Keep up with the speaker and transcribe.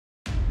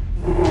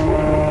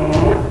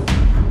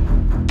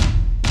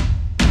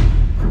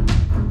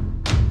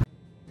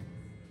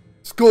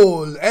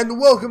Huscarl, and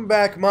welcome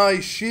back, my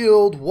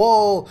shield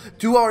wall,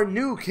 to our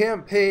new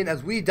campaign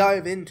as we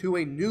dive into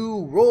a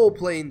new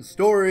role-playing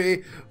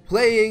story,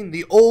 playing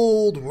the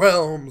Old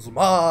Realms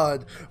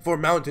mod for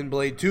Mountain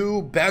Blade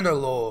 2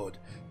 Bannerlord.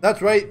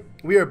 That's right,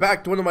 we are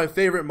back to one of my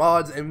favorite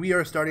mods, and we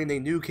are starting a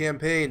new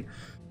campaign.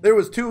 There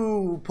was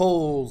two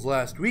polls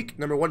last week.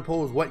 Number one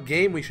poll was what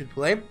game we should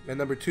play, and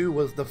number two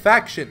was the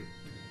faction.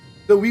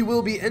 So we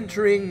will be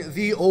entering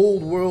the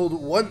old world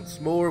once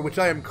more, which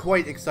I am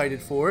quite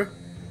excited for.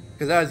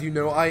 Because as you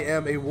know, I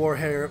am a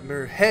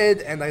Warhammer head,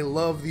 and I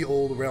love the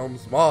Old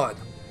Realms mod.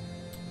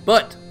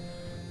 But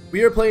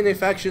we are playing a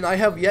faction I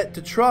have yet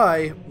to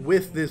try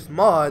with this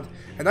mod,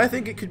 and I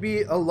think it could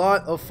be a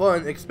lot of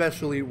fun,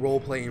 especially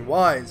role-playing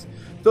wise.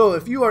 So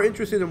if you are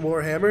interested in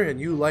Warhammer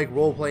and you like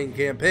role-playing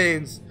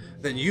campaigns,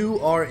 then you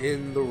are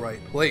in the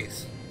right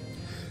place.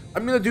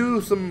 I'm going to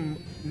do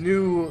some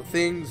new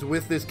things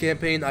with this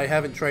campaign I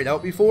haven't tried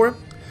out before.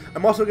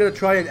 I'm also going to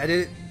try and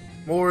edit it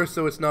more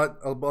so it's not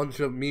a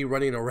bunch of me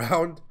running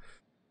around.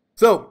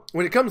 So,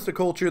 when it comes to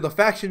culture, the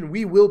faction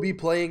we will be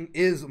playing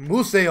is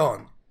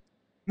Mousillon.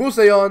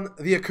 Mousillon,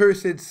 the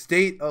accursed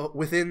state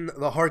within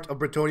the heart of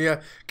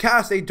Bretonnia,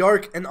 casts a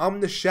dark and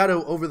ominous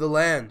shadow over the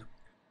land.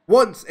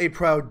 Once a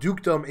proud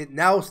dukedom, it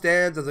now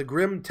stands as a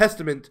grim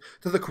testament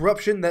to the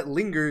corruption that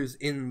lingers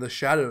in the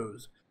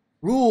shadows.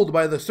 Ruled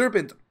by the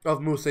serpent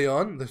of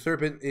Mousillon, the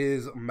serpent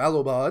is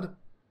Kaamellotte,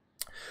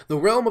 the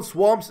realm of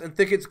swamps and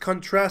thickets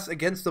contrasts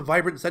against the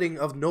vibrant setting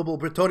of noble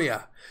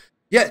Bretonnia.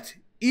 Yet,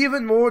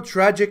 even more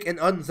tragic and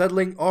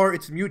unsettling are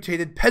its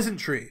mutated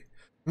peasantry,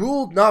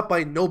 ruled not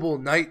by noble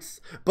knights,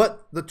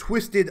 but the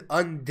twisted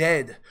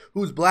undead,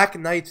 whose black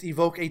knights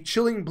evoke a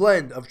chilling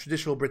blend of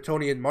traditional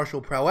Bretonnian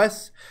martial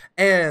prowess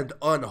and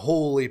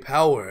unholy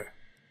power.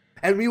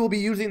 And we will be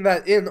using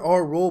that in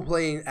our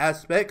role-playing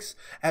aspects,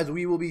 as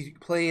we will be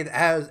playing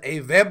as a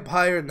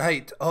vampire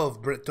knight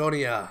of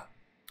Bretonnia.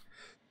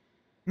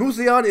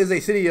 Mousillon is a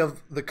city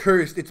of the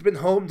cursed. It's been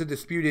home to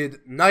disputed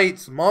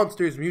knights,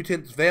 monsters,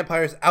 mutants,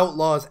 vampires,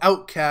 outlaws,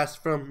 outcasts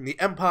from the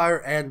Empire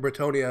and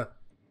Bretonnia.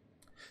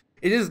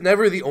 It is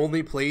never the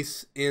only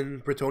place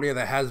in Bretonnia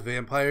that has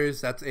vampires.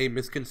 That's a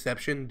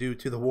misconception due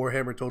to the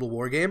Warhammer Total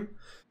War game.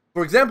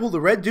 For example,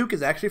 the Red Duke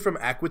is actually from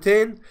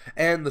Aquitaine,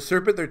 and the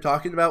serpent they're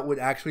talking about would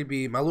actually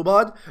be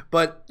Kaamellotte,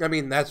 but, I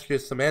mean, that's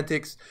just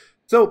semantics.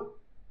 So,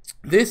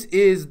 this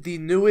is the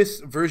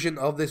newest version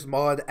of this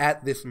mod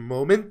at this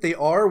moment. They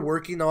are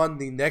working on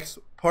the next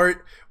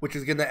part, which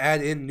is going to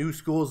add in new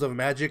schools of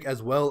magic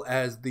as well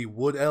as the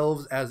wood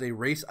elves as a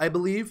race, I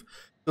believe.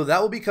 So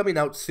that will be coming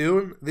out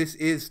soon. This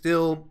is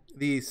still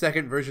the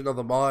second version of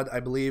the mod, I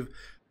believe,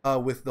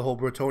 with the whole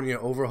Bretonnia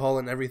overhaul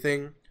and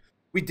everything.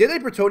 We did a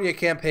Bretonnia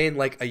campaign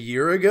like a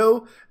year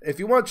ago. If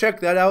you want to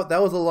check that out,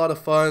 that was a lot of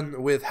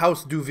fun with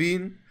Jacques du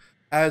Chien,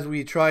 as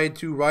we tried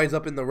to rise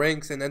up in the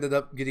ranks and ended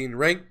up getting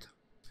ranked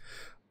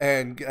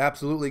and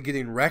absolutely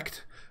getting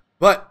wrecked.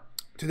 But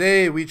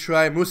today we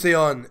try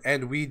Mousillon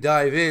and we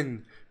dive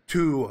in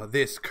to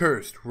this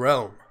cursed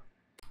realm.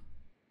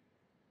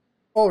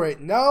 Alright,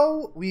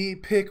 now we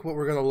pick what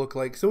we're going to look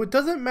like. So it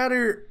doesn't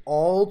matter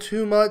all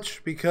too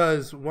much,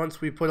 because once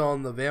we put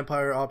on the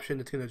vampire option,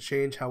 it's going to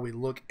change how we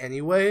look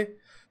anyway.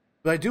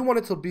 But I do want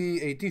it to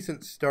be a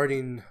decent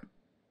starting...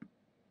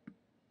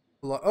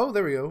 Oh,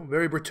 there we go.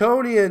 Very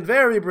Bretonnian,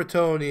 very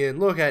Bretonnian.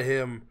 Look at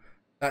him.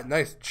 That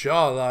nice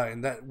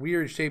jawline, that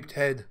weird shaped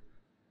head.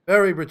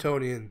 Very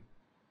Bretonnian.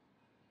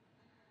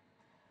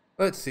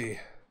 Let's see.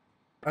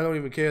 I don't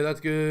even care.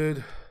 That's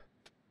good.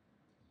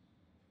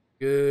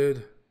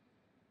 Good.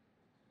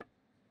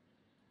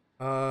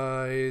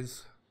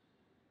 Eyes.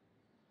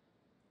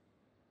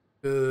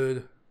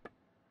 Good.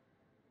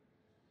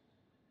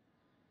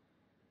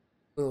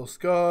 Little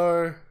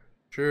scar.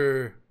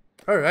 Sure.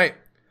 Alright.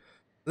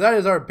 That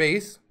is our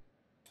base.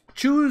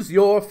 Choose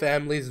your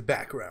family's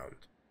background.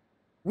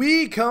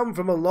 We come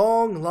from a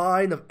long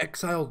line of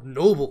exiled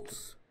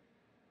nobles.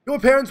 Your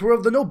parents were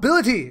of the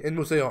nobility in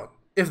Mousillon,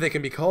 if they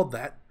can be called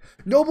that.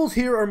 Nobles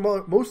here are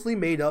mostly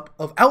made up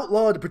of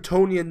outlawed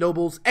Bretonnian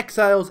nobles,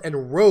 exiles,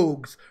 and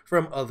rogues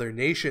from other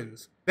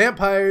nations,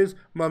 vampires,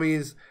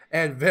 mummies,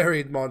 and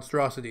varied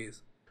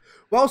monstrosities.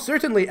 While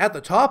certainly at the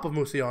top of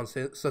Mousillon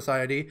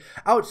society,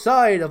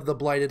 outside of the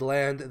blighted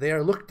land, they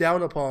are looked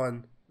down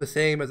upon the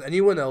same as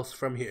anyone else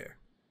from here.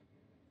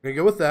 I'm gonna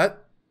go with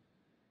that.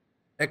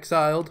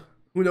 Exiled.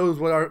 Who knows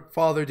what our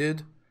father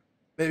did?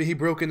 Maybe he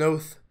broke an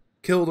oath,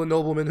 killed a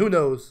nobleman, who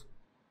knows?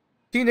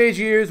 Teenage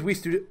years,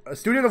 a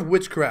student of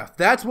witchcraft.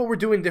 That's what we're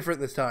doing different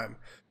this time.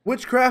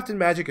 Witchcraft and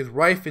magic is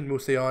rife in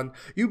Mousillon.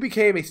 You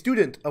became a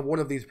student of one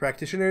of these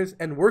practitioners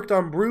and worked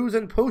on brews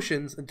and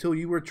potions until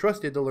you were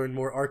trusted to learn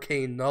more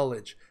arcane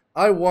knowledge.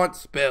 I want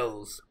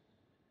spells.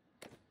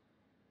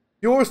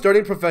 Your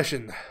starting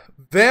profession.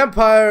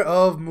 Vampire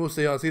of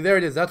Mousillon. See, there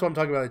it is. That's what I'm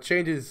talking about. It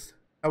changes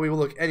how we will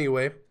look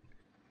anyway.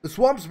 The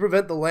swamps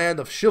prevent the land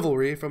of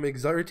chivalry from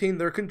exerting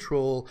their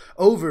control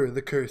over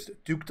the cursed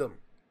dukedom.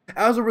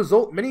 As a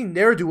result, many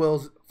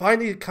ne'er-do-wells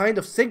find a kind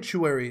of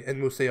sanctuary in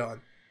Mousillon,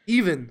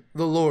 even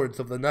the lords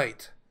of the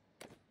night.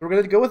 We're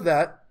going to go with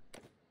that.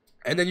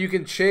 And then you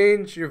can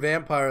change your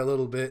vampire a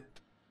little bit.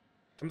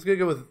 I'm just gonna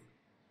go with...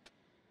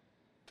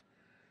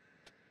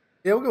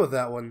 Yeah, we'll go with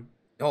that one.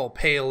 All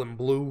pale and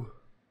blue.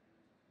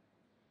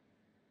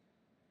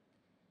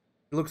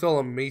 It looks all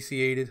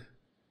emaciated.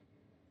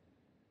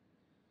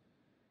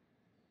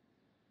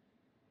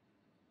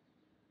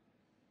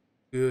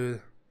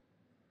 Good.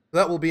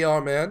 That will be our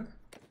man.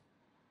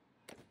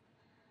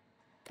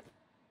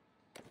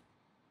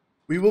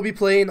 We will be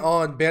playing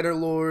on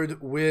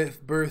Bannerlord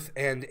with birth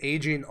and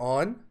aging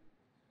on.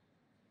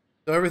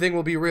 So everything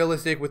will be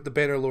realistic with the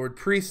Bannerlord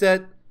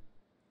preset.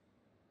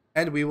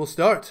 And we will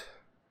start.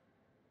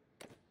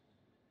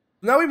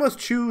 Now we must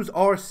choose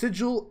our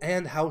sigil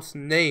and house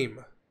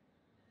name.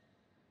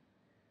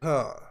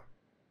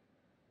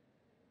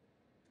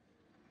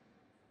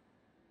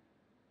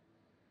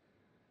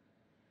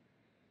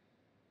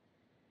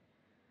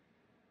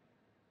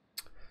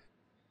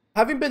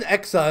 Having been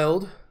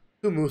exiled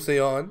to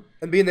Mousillon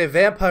and being a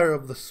vampire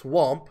of the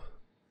swamp,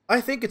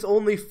 I think it's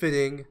only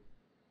fitting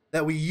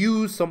that we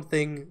use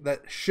something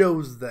that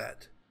shows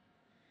that.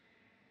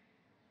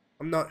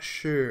 I'm not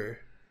sure.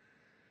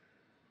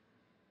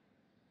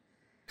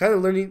 Kind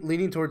of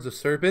leaning towards the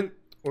serpent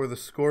or the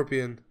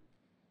scorpion.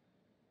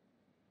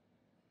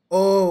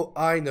 Oh,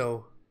 I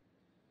know.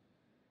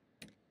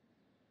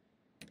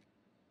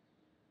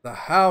 The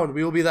Hound.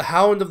 We will be the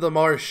Hound of the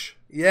Marsh.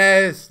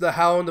 Yes, the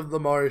Hound of the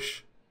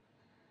Marsh.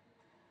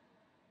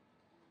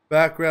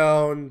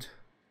 Background.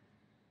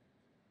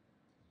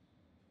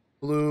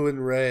 Blue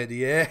and red.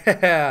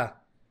 Yeah.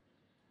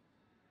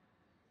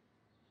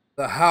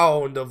 The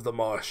Hound of the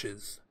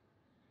Marshes.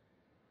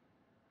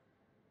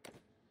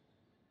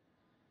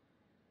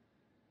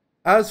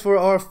 As for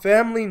our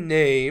family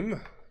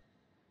name,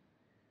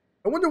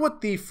 I wonder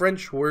what the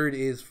French word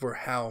is for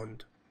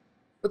hound.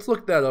 Let's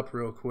look that up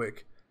real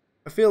quick.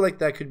 I feel like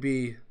that could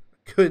be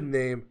a good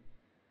name.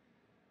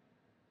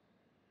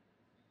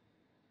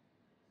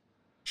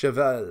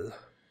 Cheval.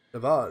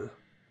 Cheval.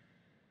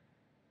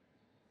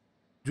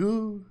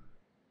 Du.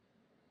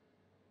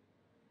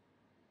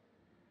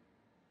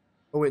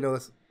 Oh wait, no,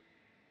 that's...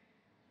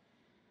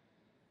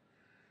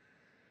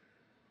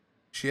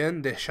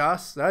 Chien de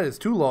chasse? That is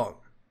too long.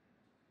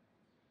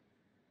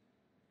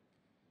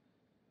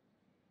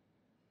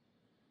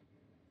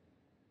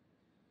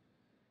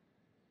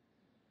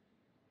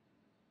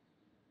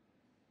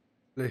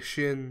 Le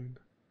chien.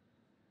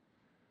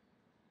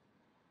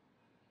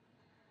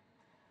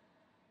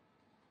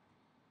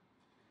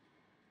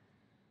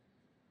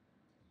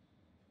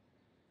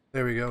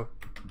 There we go.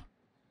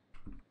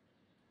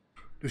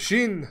 Du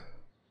Chien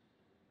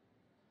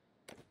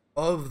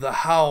of the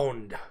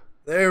Hound.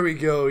 There we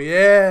go.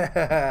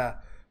 Yeah.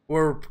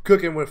 We're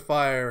cooking with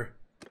fire.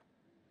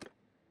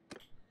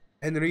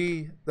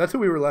 Henry. That's who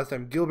we were last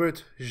time.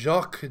 Gilbert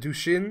Jacques du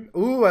Chien.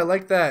 Ooh, I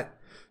like that.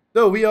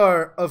 So we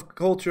are of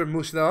culture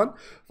Mousillon,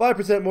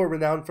 5% more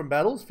renowned from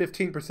battles,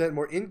 15%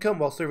 more income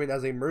while serving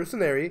as a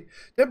mercenary,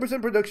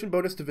 10% production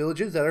bonus to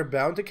villages that are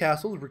bound to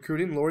castles,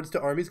 recruiting lords to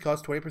armies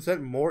costs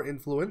 20% more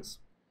influence.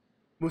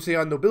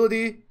 Mousillon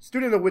nobility,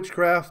 student of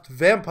witchcraft,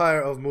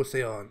 vampire of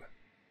Mousillon.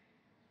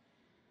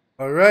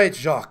 Alright,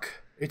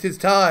 Jacques, it is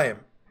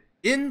time.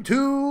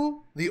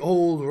 Into the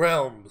old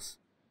realms.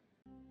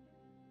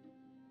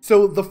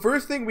 So the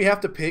first thing we have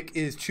to pick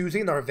is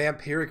choosing our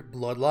vampiric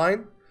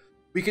bloodline.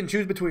 We can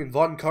choose between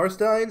Von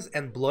Karsteins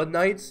and Blood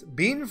Knights.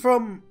 Being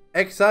from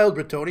exiled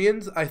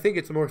Bretonnians, I think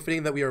it's more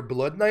fitting that we are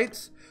Blood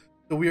Knights.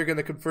 So we are going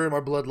to confirm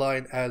our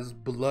bloodline as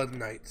Blood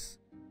Knights.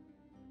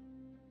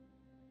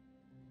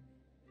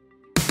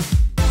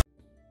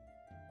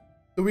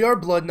 So we are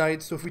Blood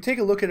Knights. So if we take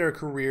a look at our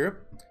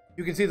career,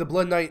 you can see the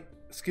Blood Knight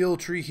skill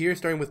tree here,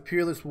 starting with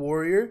Peerless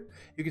Warrior.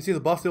 You can see the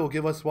buffs it will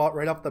give us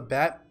right off the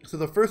bat. So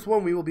the first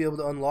one we will be able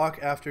to unlock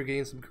after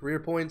getting some career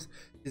points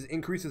is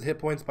increases hit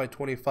points by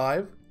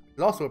 25.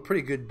 It's also a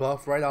pretty good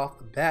buff right off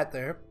the bat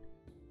there.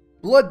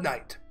 Blood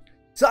Knight.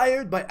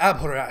 Sired by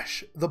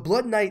Abharash, the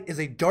Blood Knight is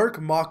a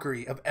dark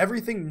mockery of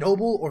everything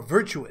noble or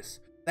virtuous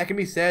that can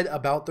be said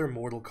about their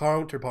mortal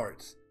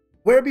counterparts.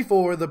 Where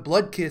before the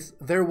blood kiss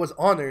there was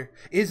honor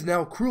is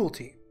now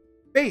cruelty.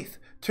 Faith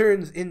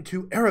turns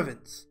into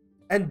arrogance,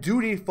 and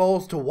duty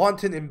falls to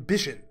wanton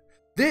ambition.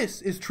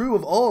 This is true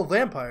of all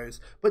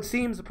vampires, but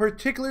seems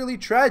particularly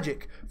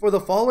tragic for the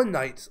fallen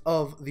knights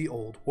of the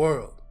old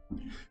world.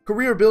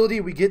 Career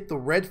ability, we get the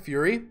Red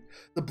Fury.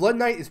 The Blood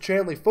Knight is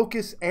channeling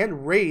focus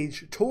and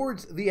rage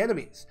towards the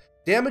enemies.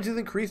 Damage is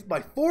increased by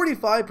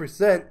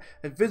 45%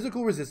 and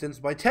physical resistance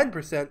by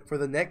 10% for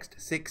the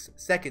next 6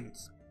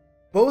 seconds.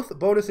 Both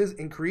bonuses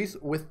increase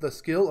with the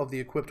skill of the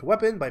equipped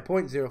weapon by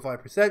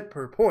 0.05%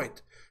 per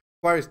point.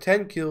 Requires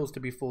 10 kills to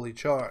be fully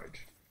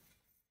charged.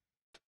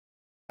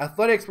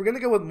 Athletics, we're going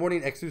to go with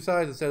morning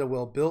exercise instead of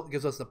well built. It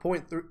gives us the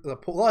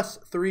plus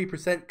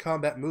 3%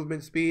 combat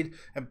movement speed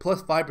and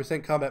plus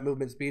 5% combat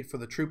movement speed for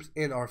the troops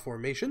in our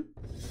formation.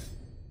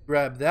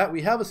 Grab that.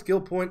 We have a skill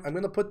point. I'm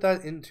going to put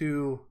that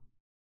into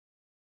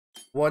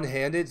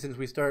one-handed since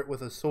we start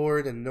with a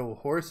sword and no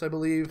horse, I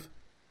believe.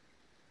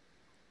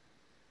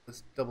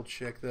 Let's double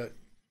check that.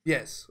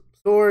 Yes,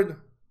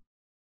 sword,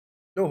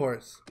 No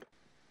horse.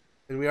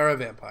 And we are a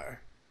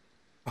vampire.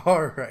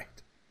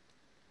 Alright.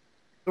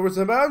 So we're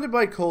surrounded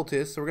by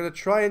cultists, so we're going to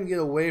try and get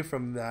away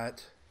from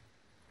that.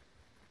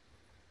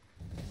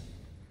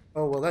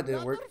 Oh, well, that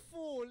didn't work.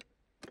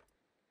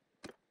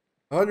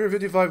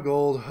 155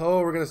 gold.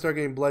 Oh, we're going to start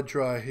getting blood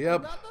dry.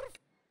 Yep.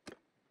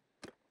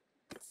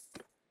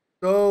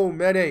 So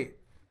many.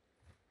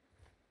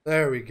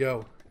 There we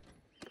go.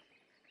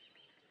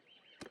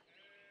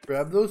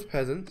 Grab those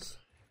peasants.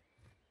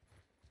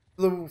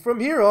 So from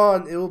here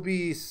on, it will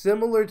be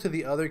similar to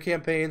the other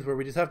campaigns where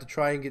we just have to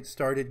try and get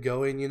started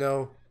going, you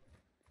know.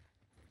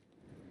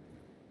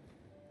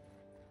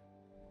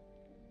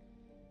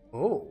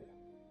 Oh.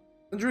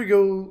 Centuries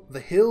ago, the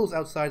hills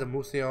outside of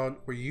Mousillon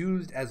were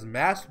used as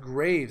mass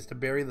graves to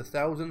bury the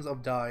thousands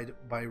of died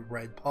by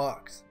red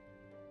pox.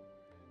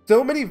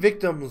 So many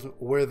victims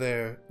were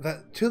there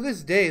that to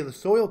this day the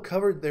soil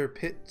covered their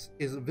pits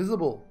is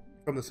visible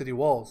from the city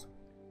walls.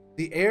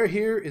 The air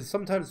here is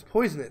sometimes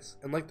poisonous,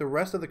 and like the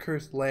rest of the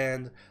cursed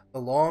land, the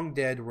long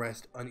dead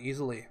rest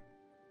uneasily.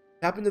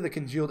 Tap into the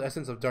congealed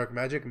essence of dark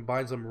magic and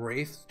bind some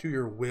wraiths to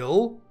your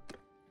will?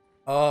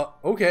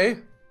 Okay.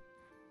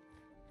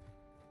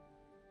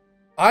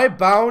 I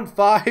bound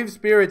 5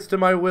 spirits to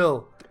my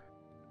will.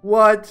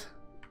 What?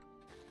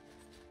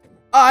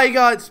 I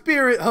got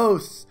spirit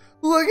hosts.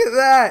 Look at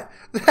that.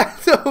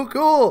 That's so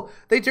cool.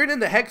 They turned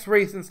into hex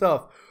wraiths and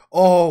stuff.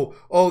 Oh,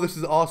 this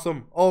is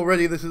awesome.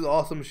 Already, this is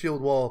awesome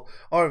shield wall.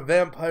 Our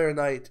vampire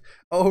knight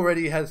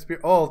already has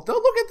spirit. Oh,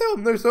 don't look at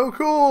them. They're so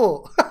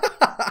cool.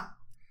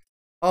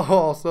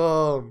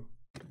 Awesome.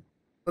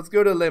 Let's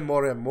go to Le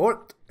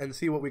Mort and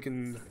see what we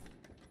can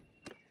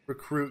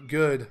recruit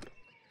good.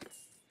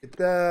 Get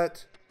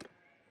that.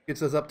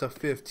 Gets us up to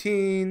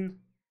 15.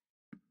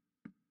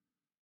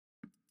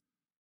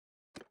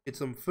 Get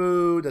some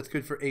food. That's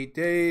good for 8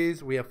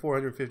 days. We have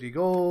 450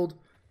 gold.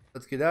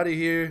 Let's get out of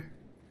here.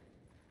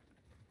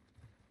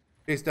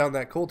 Chase down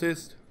that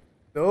cultist.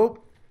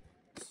 Nope.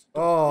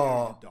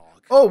 Oh.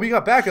 Oh, we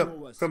got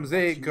backup from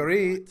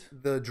Gary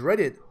the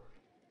Dreaded.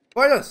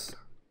 Fight us.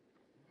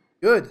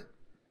 Good.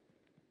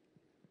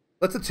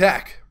 Let's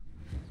attack.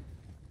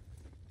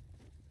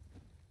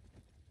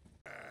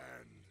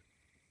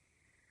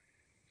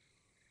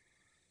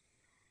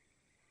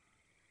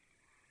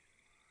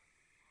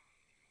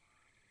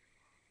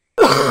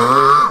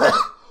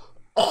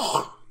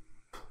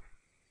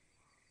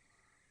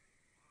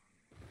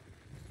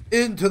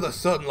 Into the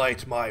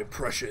sunlight, my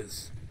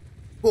precious.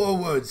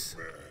 Forwards.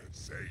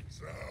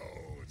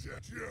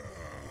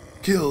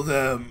 Kill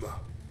them.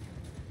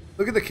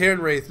 Look at the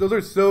Cairn Wraiths. Those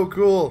are so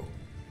cool.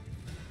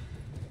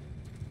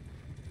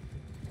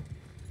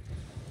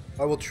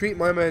 I will treat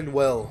my men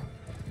well.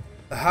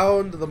 The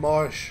Hound of the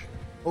Marsh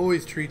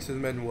always treats his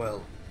men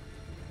well.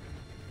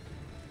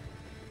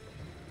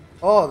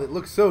 Oh, that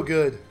looks so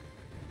good.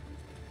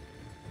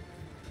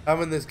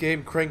 Having this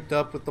game cranked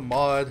up with the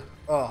mod.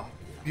 Oh,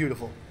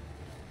 beautiful.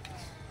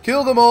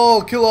 Kill them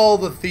all! Kill all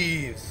the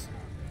thieves!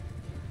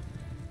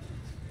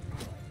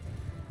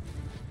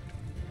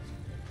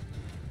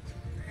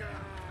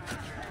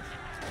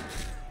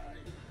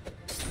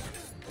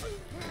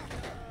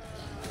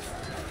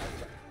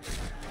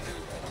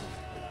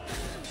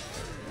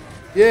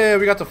 Yeah,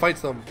 we got to fight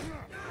some.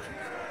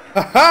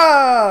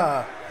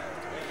 Ha-ha!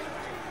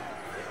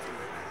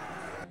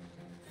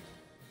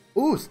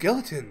 Ooh,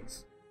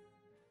 skeletons.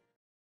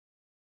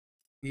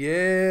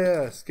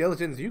 Yeah,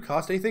 skeletons. Do you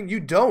cost anything? You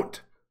don't!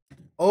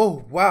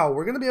 Oh, wow.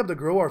 We're going to be able to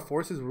grow our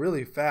forces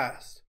really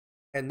fast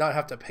and not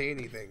have to pay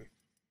anything.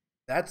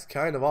 That's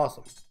kind of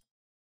awesome.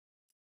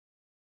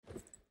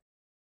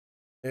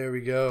 There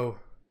we go.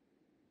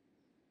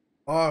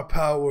 Our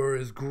power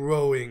is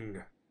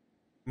growing.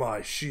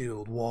 My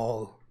shield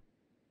wall.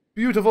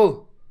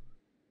 Beautiful.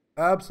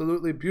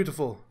 Absolutely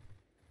beautiful.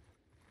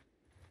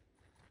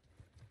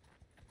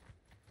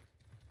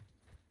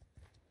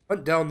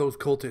 Hunt down those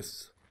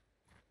cultists.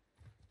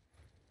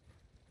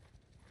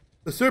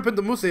 The Serpent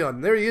of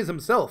Mousillon. There he is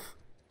himself.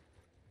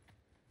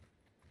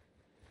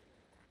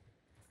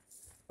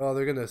 Oh,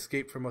 they're gonna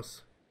escape from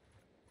us.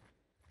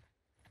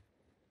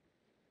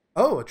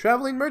 Oh, a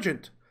traveling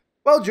merchant.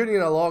 While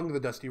journeying along the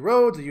dusty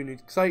roads, a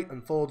unique sight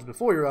unfolds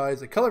before your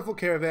eyes. A colorful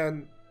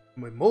caravan, a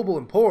mobile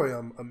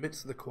emporium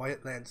amidst the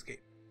quiet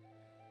landscape.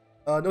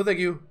 No thank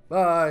you.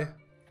 Bye.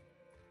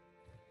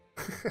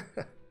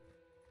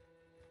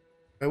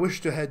 I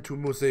wish to head to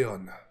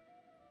Mousillon.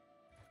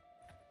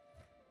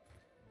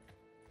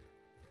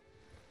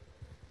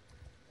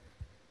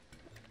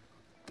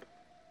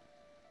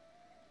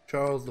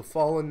 Charles the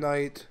Fallen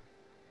Knight.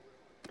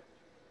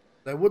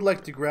 I would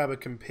like to grab a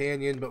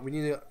companion, but we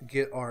need to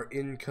get our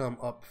income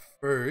up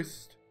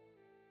first.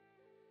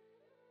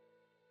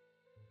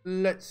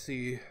 Let's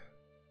see.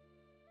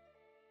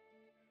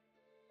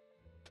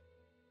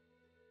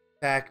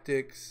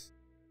 Tactics.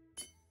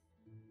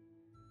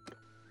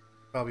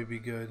 Probably be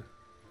good.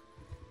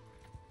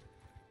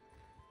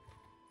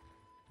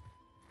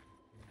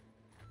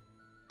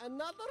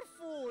 Another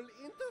fool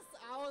enters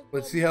our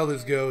Let's see how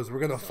this goes. We're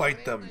gonna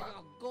fight them.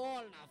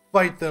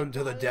 Fight them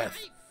to the death.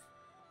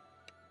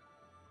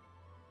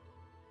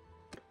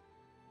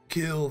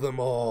 Kill them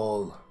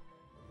all.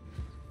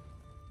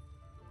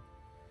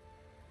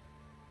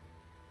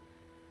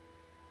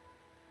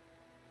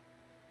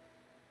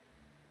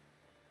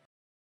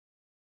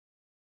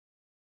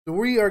 So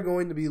we are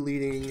going to be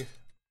leading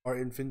our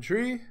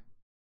infantry.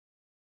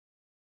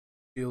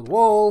 Shield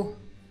wall.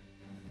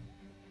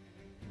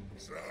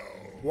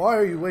 Why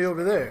are you way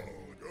over there?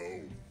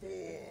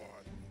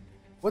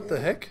 What the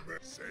heck?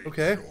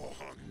 Okay.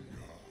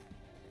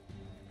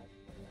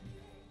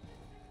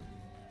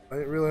 I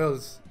didn't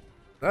realize.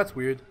 That's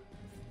weird.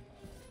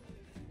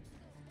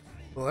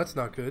 Well, that's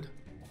not good.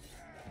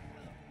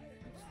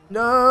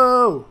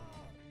 No!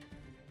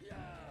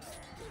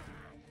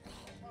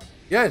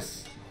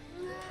 Yes!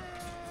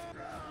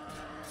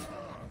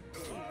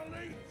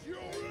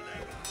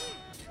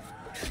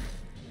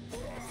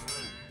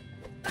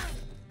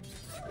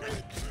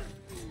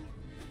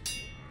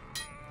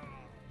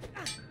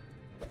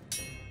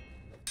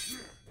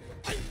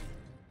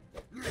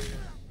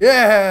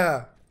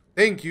 Yeah!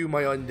 Thank you,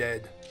 my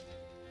undead.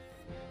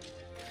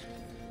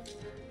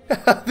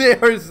 They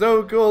are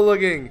so cool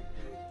looking.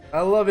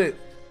 I love it.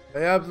 I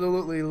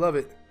absolutely love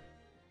it.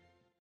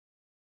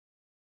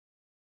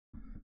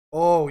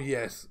 Oh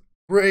yes.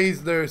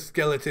 Raise their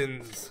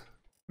skeletons.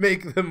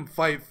 Make them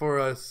fight for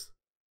us.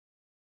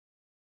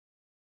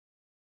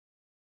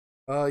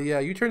 Yeah,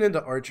 you turn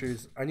into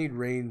archers. I need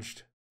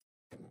ranged.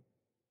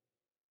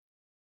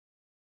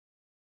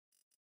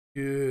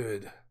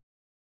 Good.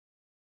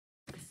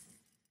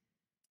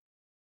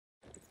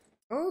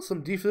 Oh,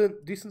 some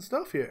decent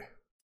stuff here.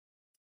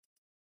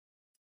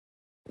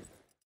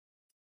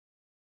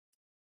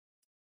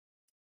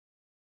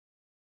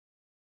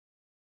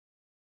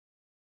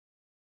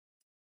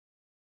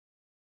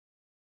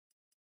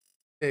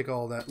 Take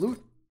all that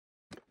loot.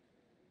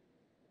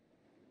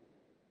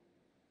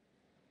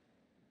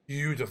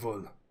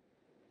 Beautiful.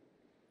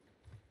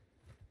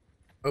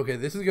 Okay,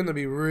 this is gonna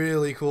be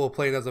really cool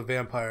playing as a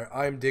vampire.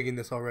 I'm digging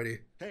this already.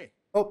 Hey,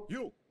 oh,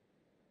 you!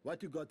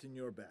 What you got in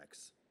your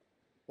bags?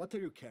 What are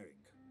you carrying?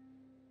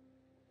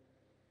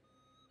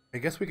 I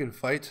guess we can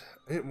fight.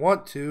 I didn't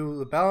want to.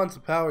 The balance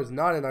of power is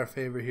not in our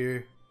favor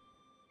here.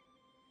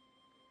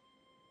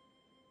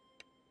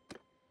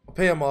 I'll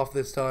pay him off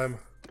this time.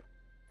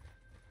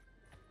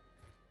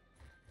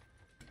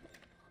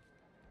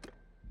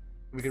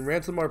 We can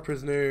ransom our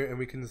prisoner and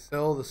we can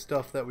sell the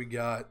stuff that we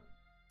got.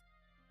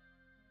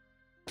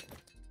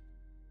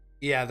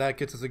 Yeah, that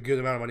gets us a good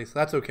amount of money, so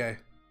that's okay.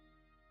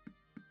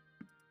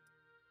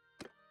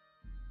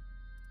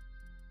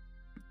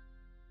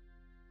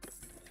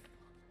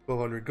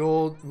 $1,200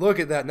 gold. Look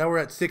at that. Now we're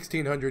at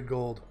 1,600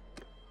 gold.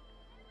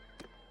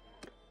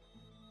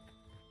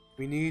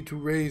 We need to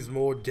raise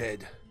more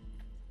dead.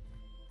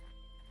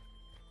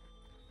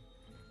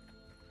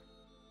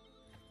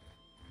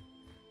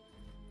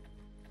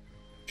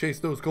 Chase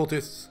those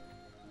cultists.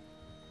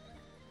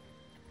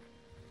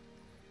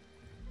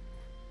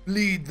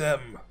 Lead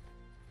them.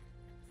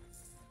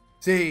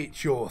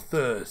 Sate your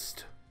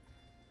thirst.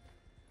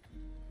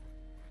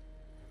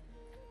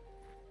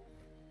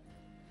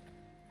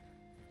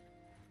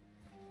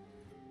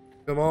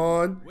 Come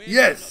on.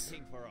 Yes!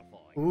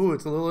 Ooh,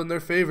 it's a little in their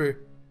favor.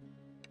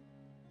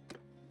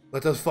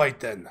 Let us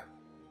fight then.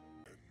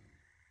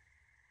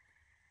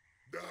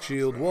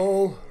 Shield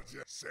wall.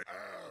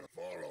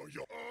 Follow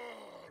your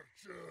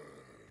archer.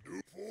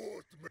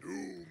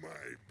 Do my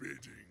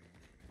bidding.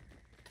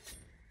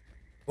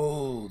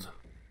 Hold.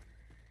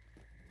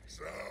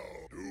 So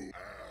do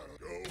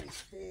go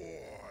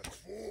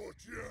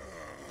forth,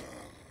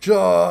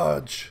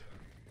 Charge.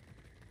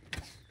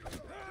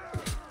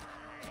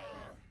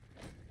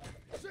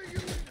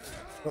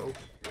 Uh-oh.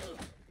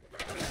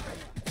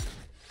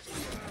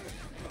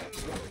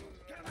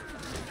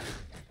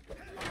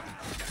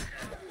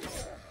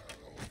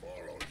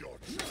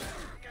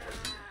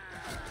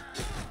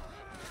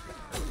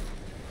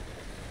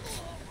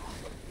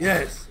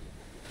 Yes.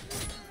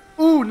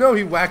 Ooh, no,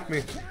 he whacked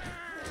me.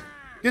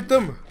 Get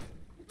them.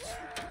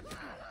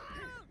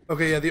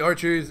 Okay, yeah, the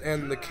archers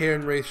and the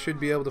Cairn race should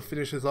be able to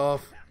finish this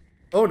off.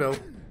 Oh, no.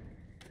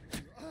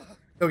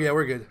 Oh, yeah,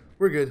 we're good.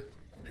 We're good.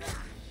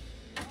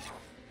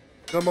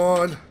 Come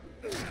on.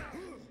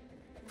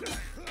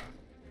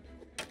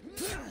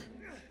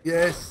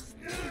 Yes.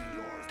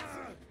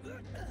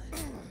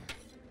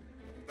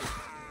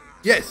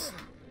 Yes.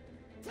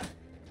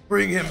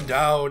 Bring him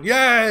down.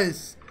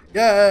 Yes.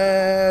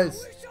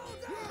 Yes.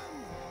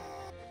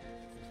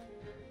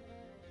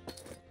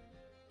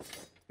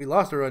 We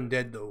lost our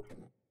undead though.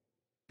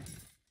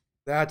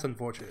 That's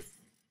unfortunate.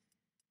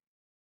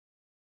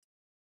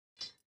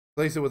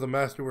 Place it with a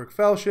masterwork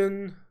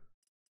falchion.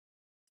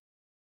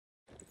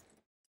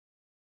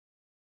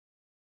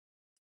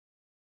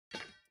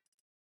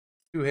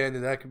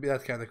 Two-handed,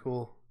 that's kind of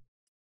cool.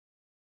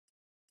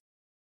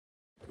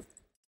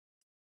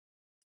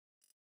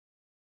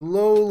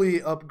 Slowly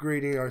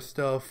upgrading our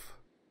stuff.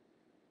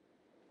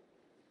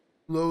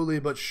 Slowly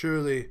but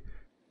surely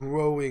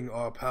growing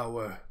our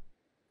power.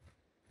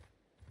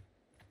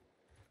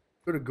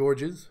 Go to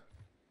gorges.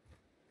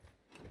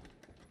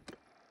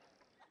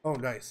 Oh,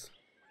 nice.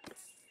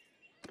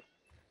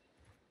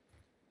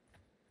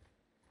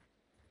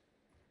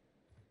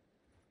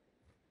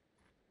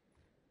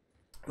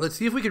 Let's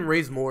see if we can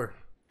raise more.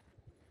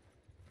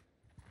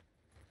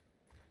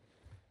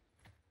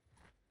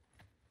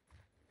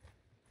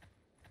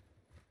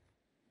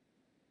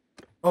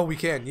 Oh, we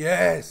can.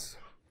 Yes!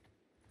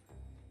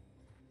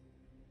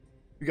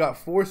 We got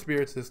 4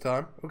 spirits this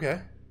time. Okay.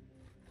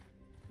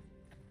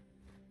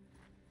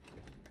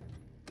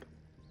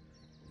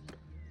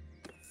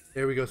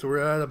 There we go. So we're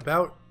at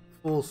about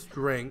full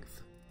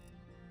strength.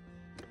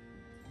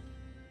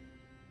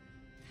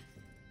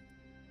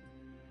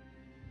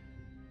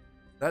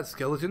 That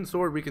skeleton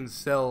sword we can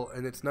sell,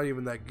 and it's not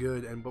even that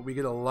good, but we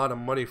get a lot of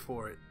money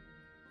for it.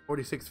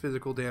 46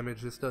 physical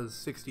damage. This does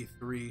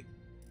 63.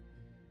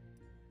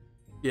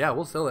 Yeah,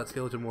 we'll sell that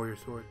skeleton warrior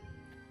sword.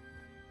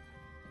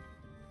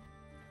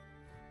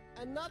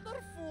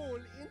 Another fool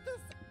into...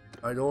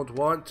 I don't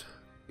want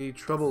any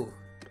trouble.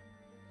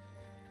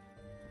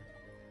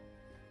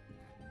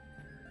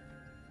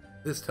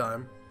 This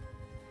time.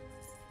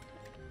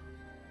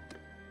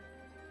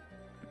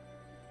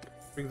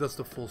 Brings us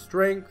to full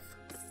strength.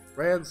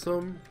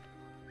 Ransom.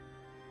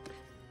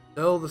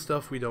 Sell the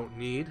stuff we don't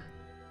need.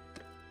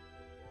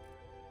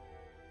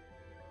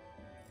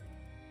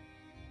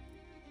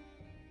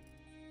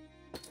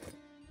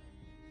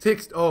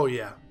 Oh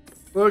yeah.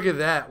 Look at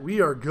that.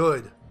 We are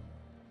good.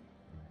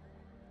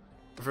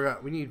 I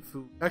forgot. We need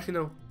food. Actually,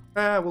 no.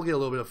 We'll get a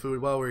little bit of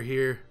food while we're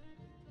here.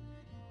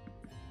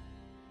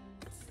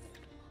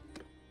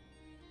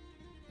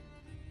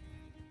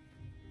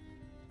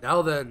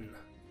 Now then.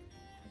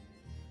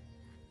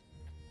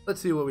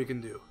 Let's see what we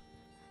can do.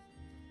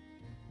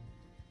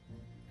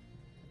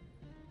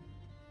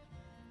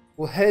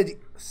 We'll head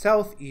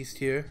southeast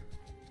here.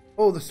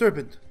 Oh, the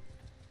serpent.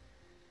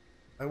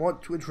 I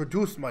want to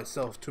introduce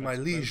myself to my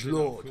liege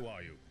lord. Who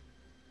are you?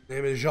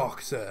 Name is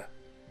Jacques, sir.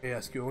 May I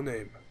ask your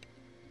name?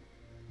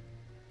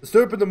 The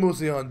serpent of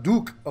Mousillon,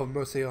 Duke of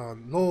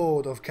Mousillon,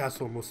 Lord of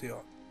Castle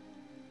Mousillon.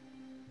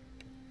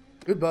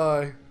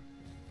 Goodbye.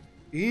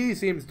 He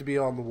seems to be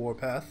on the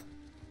warpath.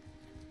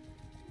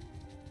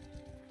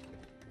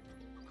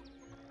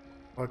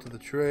 Part of the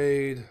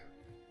trade.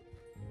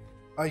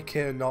 I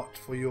care not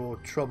for your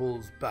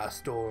troubles,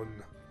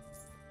 Baston.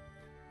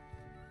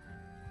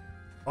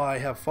 I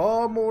have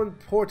far more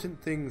important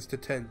things to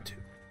tend to.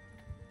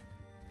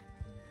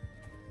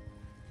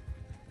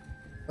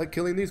 Like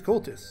killing these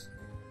cultists.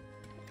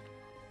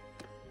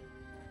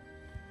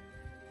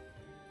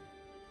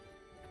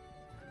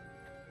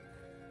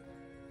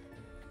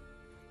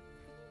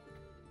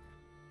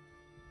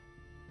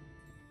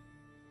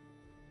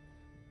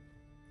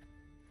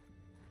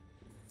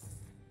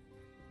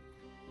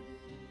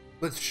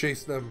 Let's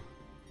chase them.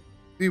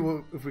 See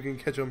if we can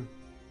catch them.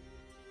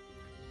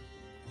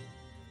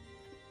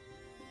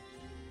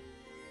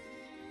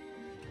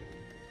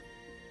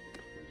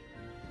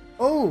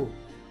 Oh!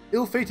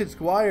 Ill-fated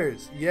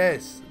squires.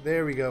 Yes,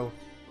 there we go.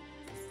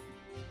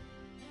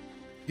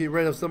 Get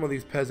rid of some of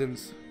these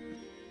peasants.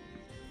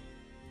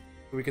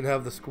 We can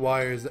have the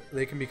squires.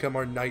 They can become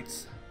our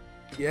knights.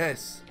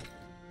 Yes.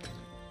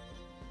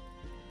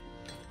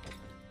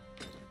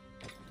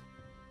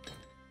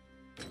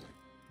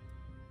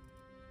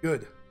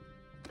 Good.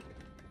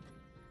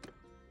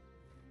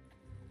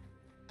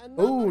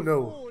 Oh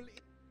no.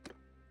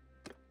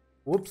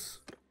 Whoops.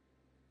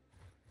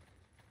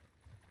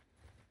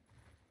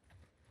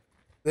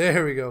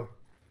 There we go.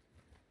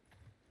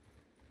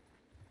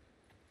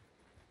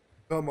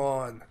 Come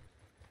on.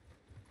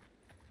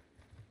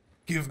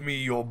 Give me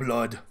your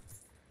blood.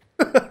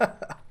 I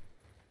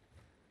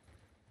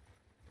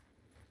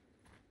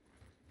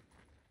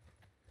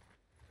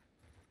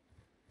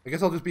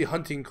guess I'll just be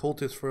hunting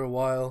cultists for a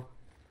while.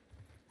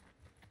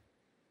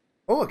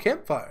 Oh, a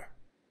campfire.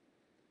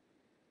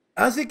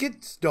 As it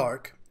gets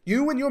dark,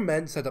 you and your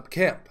men set up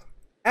camp.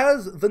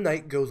 As the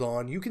night goes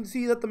on, you can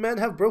see that the men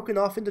have broken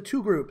off into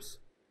 2 groups.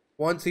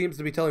 One seems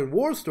to be telling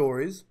war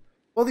stories,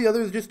 while the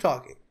other is just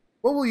talking.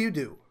 What will you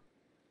do?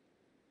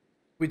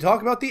 We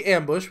talk about the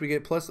ambush, we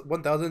get plus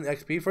 1000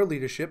 XP for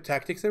leadership,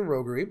 tactics, and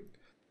roguery.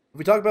 If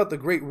we talk about the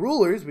great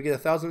rulers, we get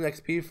 1000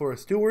 XP for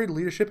steward,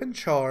 leadership, and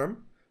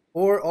charm.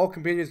 Or all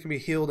companions can be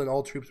healed and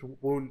all troops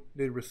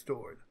wounded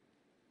restored.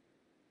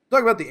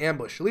 Talk about the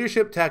ambush,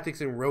 leadership,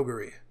 tactics, and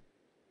roguery.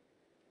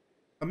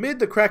 Amid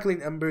the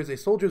crackling embers, a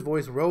soldier's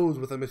voice rose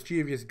with a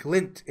mischievous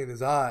glint in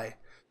his eye.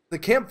 The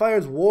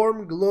campfire's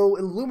warm glow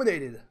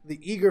illuminated the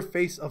eager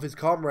face of his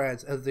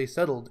comrades as they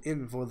settled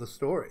in for the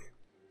story.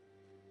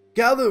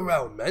 "Gather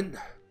round, men,"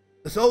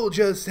 the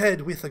soldier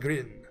said with a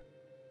grin,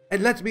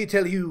 "and let me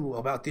tell you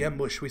about the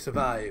ambush we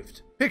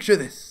survived. Picture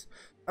this,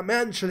 a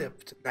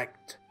man-shaped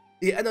night,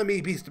 the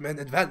enemy beastmen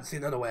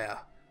advancing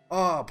unaware.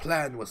 Our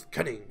plan was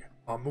cunning,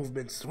 our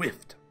movements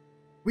swift.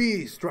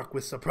 We struck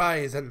with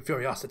surprise and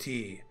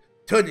curiosity,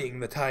 turning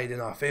the tide in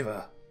our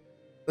favor.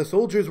 The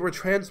soldiers were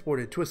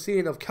transported to a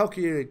scene of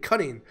calculated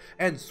cunning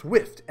and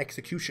swift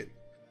execution.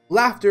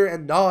 Laughter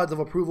and nods of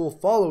approval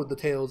followed the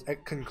tale's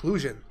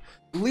conclusion.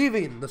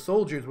 leaving the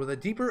soldiers with a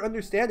deeper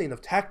understanding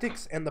of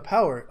tactics and the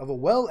power of a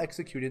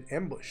well-executed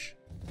ambush.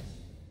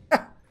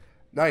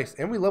 Nice,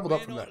 and we leveled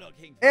up from that.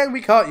 And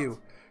we caught you.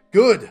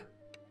 Good.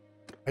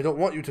 I don't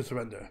want you to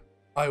surrender.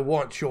 I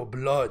want your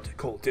blood,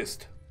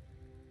 cultist.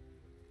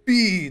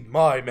 Feed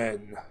my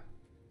men.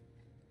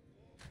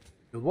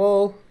 Build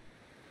wall.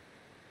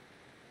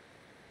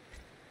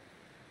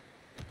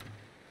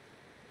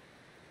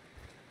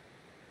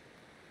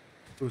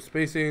 Move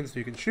spacing so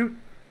you can shoot.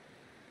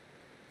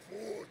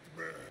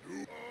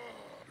 Footmen,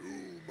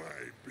 do my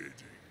bidding.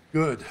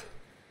 Good.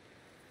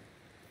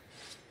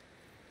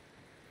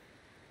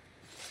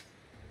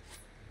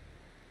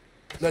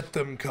 Let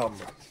them come.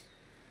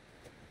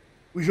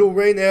 We shall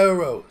rain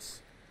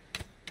arrows.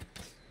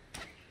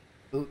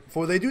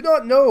 For they do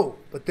not know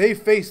that they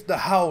face the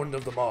Hound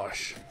of the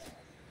Marsh.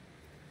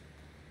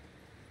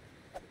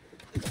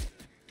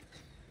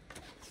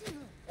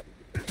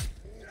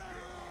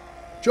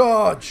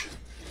 Charge!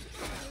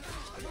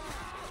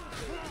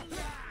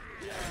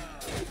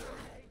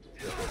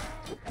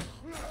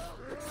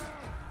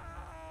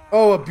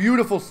 Oh, a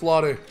beautiful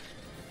slaughter.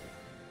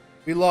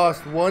 We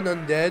lost one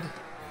undead.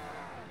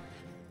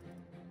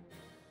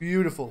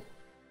 Beautiful.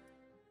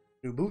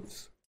 New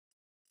boots.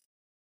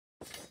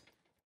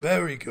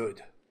 Very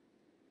good.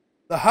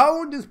 The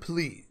Hound is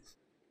pleased.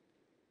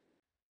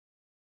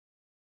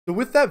 So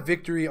with that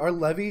victory, our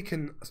levy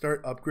can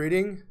start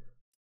upgrading.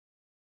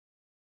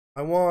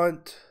 I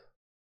want...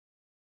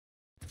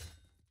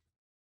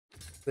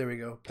 There we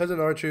go.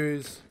 Peasant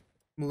archers,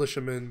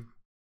 militiamen.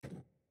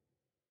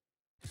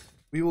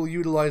 We will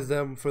utilize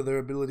them for their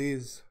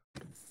abilities.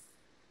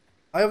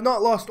 I have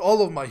not lost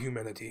all of my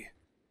humanity.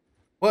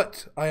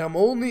 But I am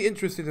only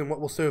interested in what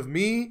will serve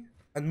me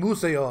and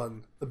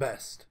Mousillon the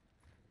best.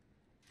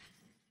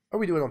 How are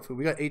we doing on food?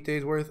 We got 8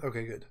 days worth?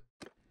 Okay, good.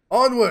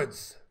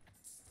 Onwards!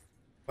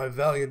 My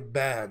valiant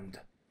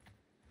band.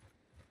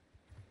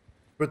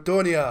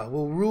 Bretonnia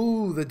will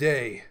rule the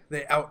day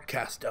they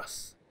outcast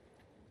us.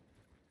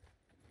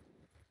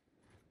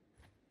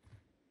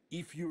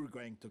 If you're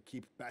going to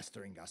keep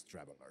pestering us,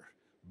 traveler,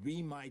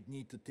 we might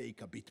need to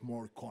take a bit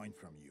more coin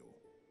from you.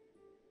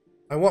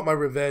 I want my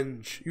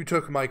revenge. You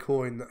took my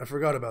coin. I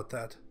forgot about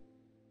that.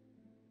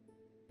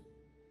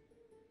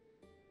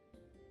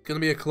 It's gonna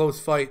be a close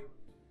fight.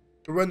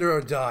 Surrender or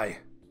die.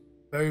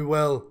 Very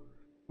well.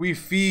 We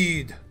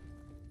feed.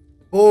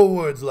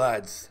 Forwards,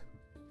 lads.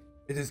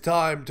 It is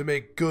time to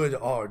make good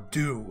our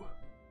due.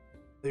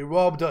 They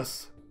robbed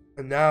us,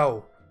 and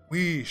now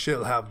we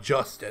shall have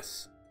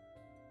justice.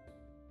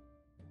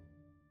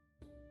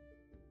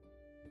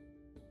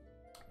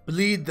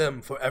 Bleed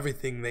them for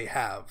everything they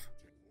have.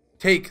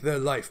 Take their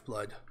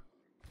lifeblood.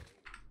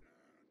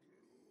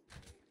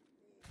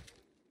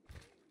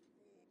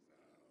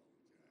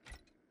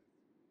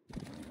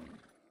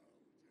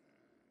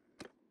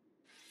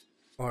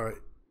 Alright.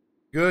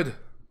 Good.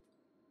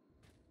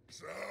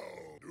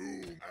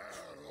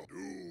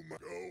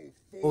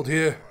 Hold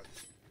here.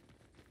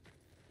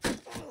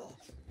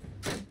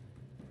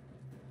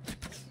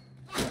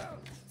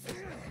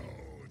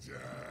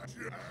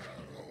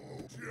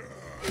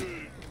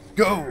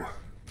 Go!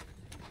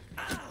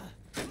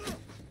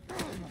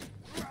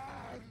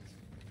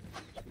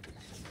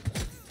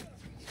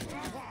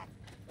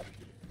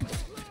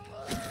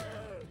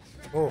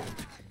 Oh.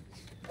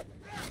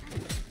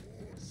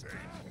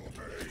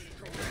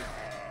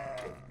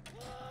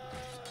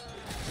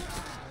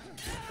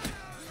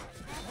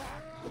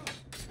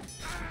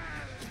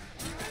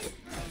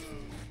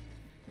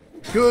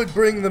 Good,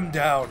 bring them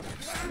down.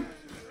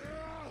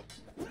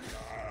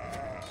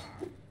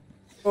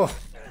 Oh.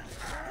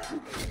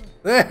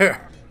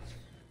 There.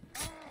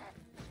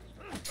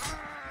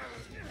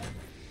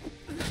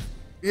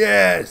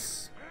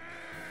 Yes.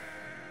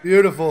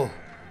 Beautiful.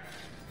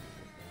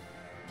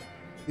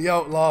 The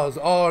outlaws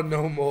are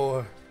no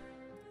more.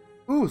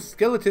 Ooh,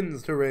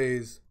 skeletons to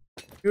raise.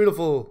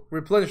 Beautiful.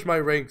 Replenish my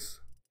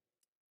ranks.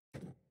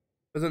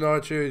 As an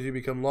archers, you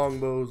become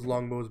longbows.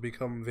 Longbows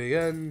become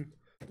VN.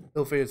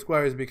 Ill-fated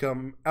squires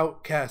become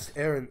outcast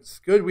errants.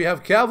 Good, we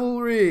have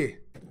cavalry.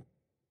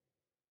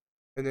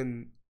 And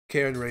then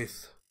Cairn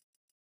Wraith.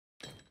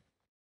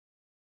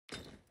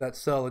 That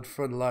solid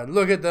front line.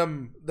 Look at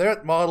them.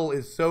 That model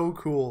is so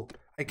cool.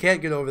 I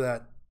can't get over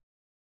that.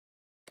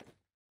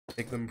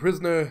 Take them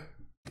prisoner.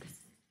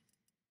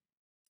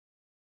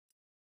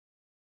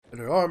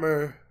 Better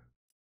armor.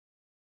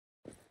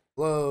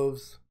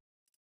 Gloves.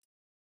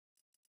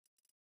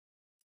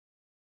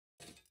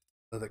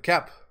 Leather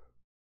cap.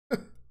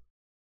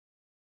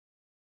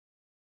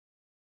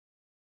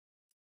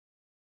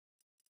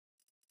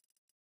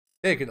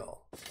 Take it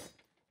all.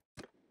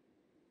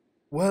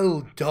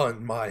 Well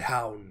done, my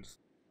hounds.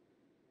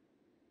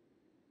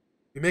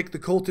 You make the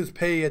cultists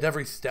pay at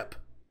every step.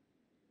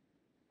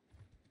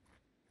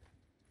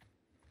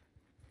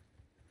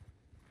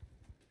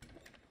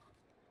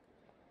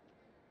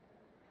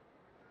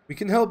 We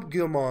can help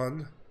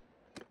Gilmon.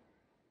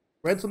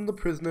 Ransom the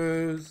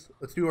prisoners.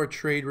 Let's do our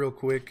trade real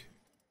quick.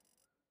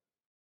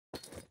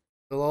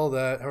 Sell all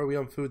that. How are we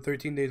on food?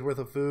 13 days worth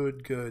of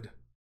food. Good.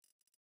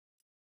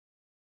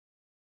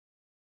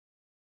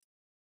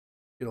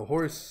 Get a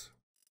horse.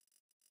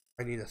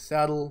 I need a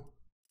saddle.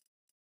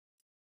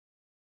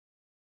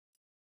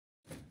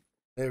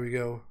 There we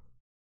go.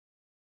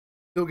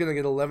 Still gonna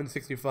get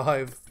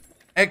 1165.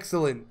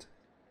 Excellent.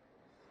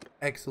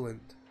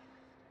 Excellent.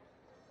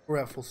 We're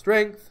at full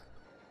strength.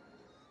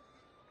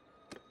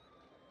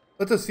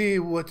 Let us see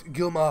what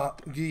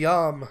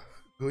Guillaume,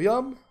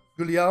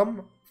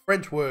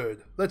 French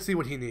word. Let's see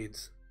what he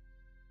needs.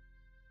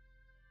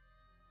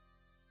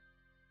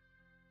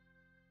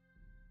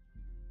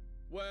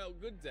 Well,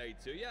 good day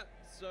to you.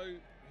 So,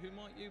 who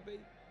might you be?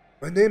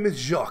 My name is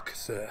Jacques,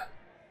 sir.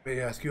 May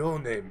I ask your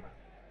own name?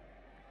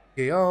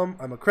 Guillaume,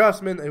 I'm a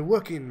craftsman, a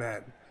working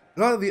man.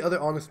 A lot of the other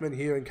honest men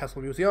here in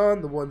Castle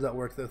Mousillon, the ones that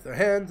work with their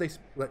hands, they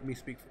let me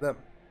speak for them.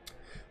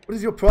 What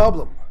is your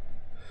problem?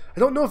 I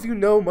don't know if you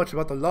know much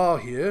about the law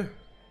here.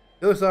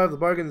 The other side of the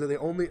bargain is that they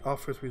only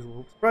offer us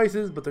reasonable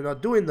prices, but they're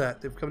not doing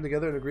that. They've come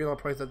together and agreed on a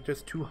price that's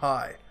just too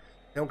high.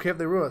 They don't care if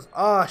they ruin us.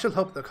 I shall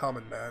help the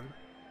common man.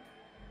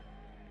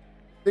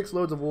 6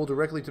 loads of wool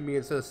directly to me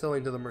instead of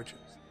selling to the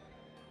merchants.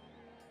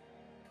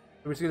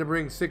 We're just going to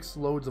bring 6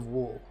 loads of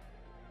wool.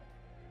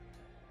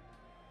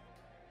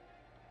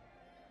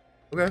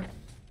 Okay.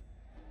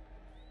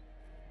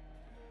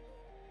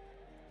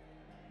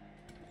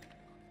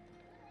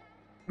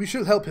 We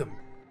shall help him.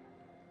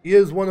 He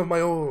is one of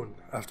my own,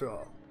 after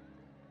all.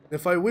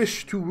 If I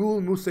wish to rule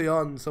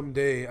Mousillon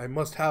someday, I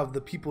must have the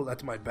people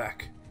at my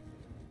back.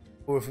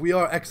 For if we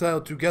are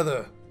exiled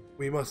together,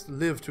 we must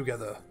live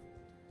together,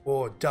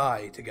 or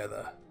die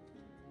together.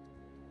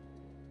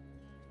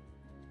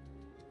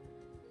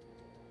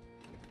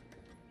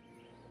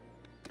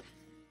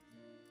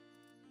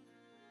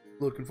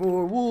 Looking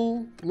for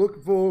wool,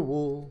 looking for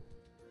wool.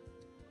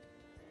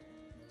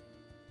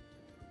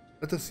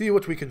 Let us see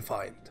what we can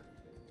find.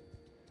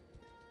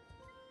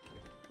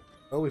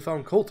 Well, we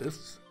found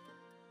cultists.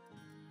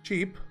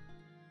 Cheap.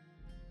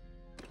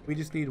 We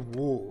just need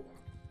wool.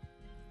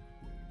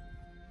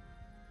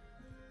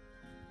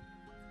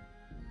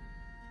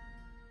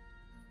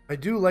 I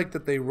do like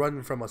that they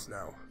run from us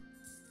now.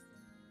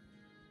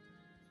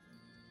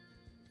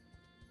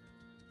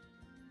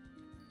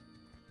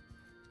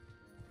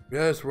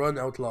 Yes, run,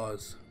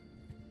 outlaws.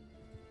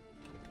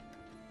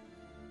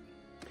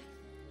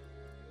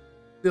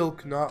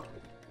 Silk, not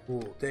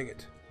wool. Dang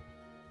it.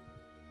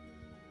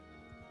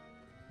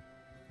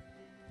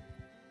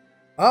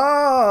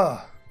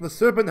 Ah! The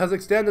serpent has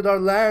extended our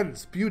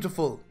lands.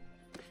 Beautiful.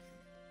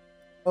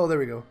 Oh, there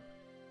we go.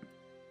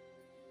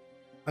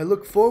 I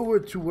look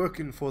forward to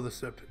working for the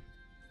serpent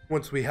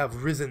once we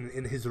have risen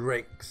in his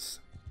ranks.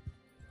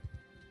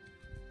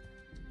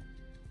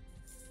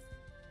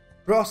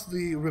 Cross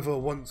the river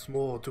once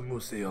more to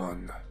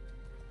Mousillon.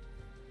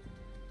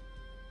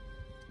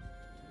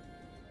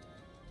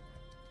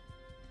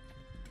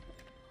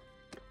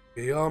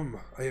 Guillaume,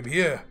 I am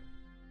here.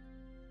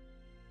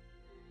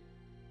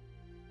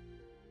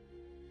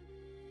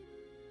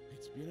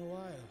 It's been a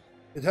while.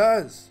 It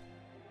has.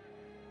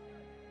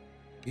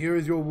 Here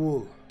is your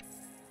wool.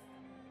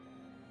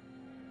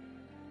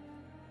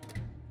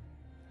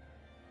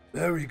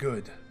 Very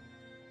good.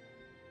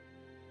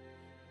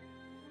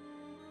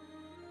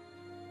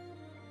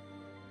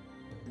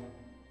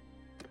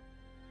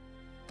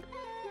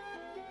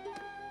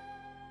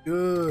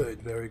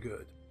 Good, very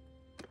good.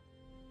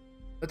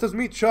 Let us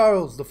meet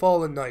Charles, the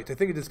fallen knight. I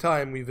think it is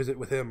time we visit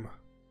with him.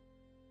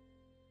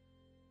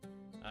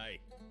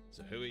 Hey,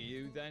 so who are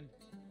you then?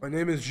 My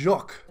name is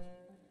Jacques.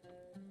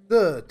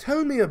 Sir,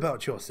 tell me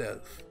about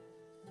yourself.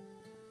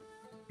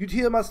 You'd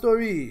hear my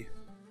story.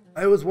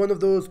 I was one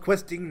of those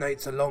questing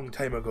knights a long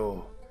time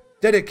ago,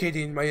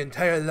 dedicating my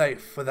entire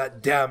life for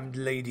that damned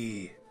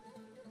lady.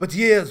 But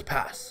years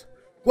pass.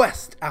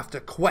 Quest after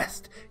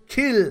quest,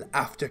 kill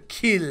after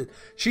kill.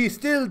 She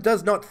still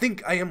does not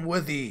think I am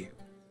worthy.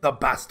 The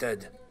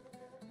bastard.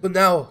 But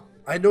now,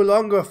 I no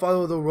longer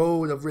follow the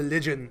road of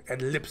religion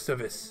and lip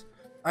service.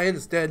 I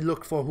instead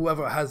look for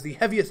whoever has the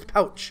heaviest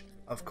pouch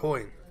of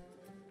coin.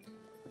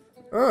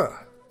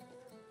 Ah,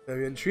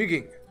 very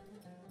intriguing.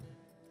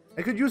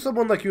 I could use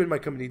someone like you in my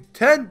company.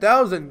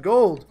 10,000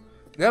 gold!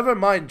 Never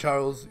mind,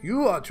 Charles.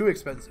 You are too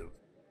expensive.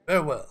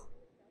 Farewell.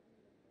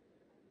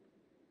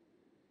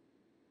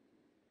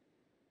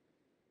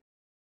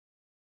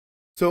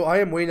 So I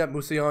am waiting at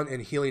Mousillon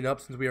and healing up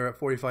since we are at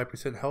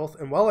 45% health.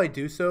 And while I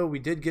do so, we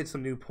did get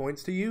some new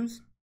points to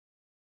use.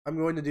 I'm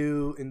going to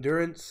do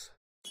endurance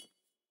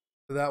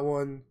for that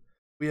one.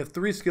 We have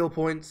 3 skill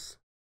points.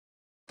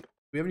 Do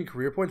we have any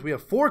career points? We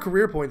have 4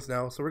 career points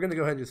now. So we're going to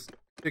go ahead and just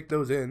stick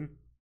those in.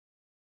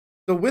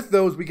 So with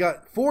those, we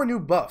got 4 new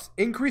buffs.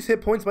 Increase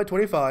hit points by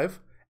 25.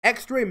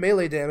 Extra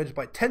melee damage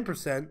by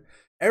 10%.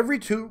 Every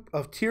troop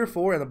of tier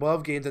 4 and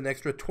above gains an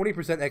extra 20%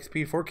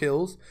 XP for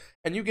kills.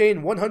 And you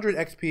gain 100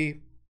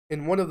 XP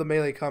in one of the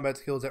melee combat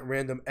skills at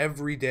random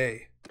every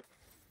day.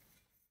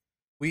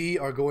 We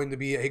are going to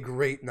be a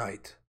great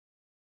knight.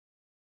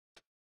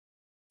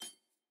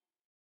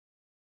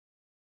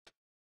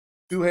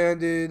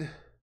 Two-handed.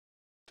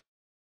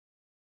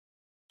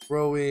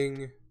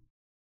 Rowing.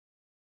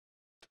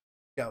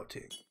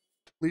 Scouting.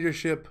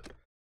 Leadership.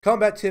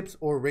 Combat tips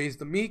or raise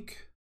the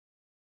meek.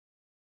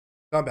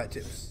 Combat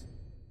tips.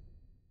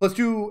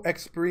 +2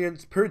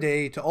 experience per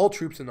day to all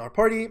troops in our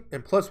party,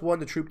 and +1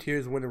 to troop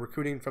tiers when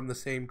recruiting from the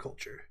same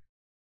culture.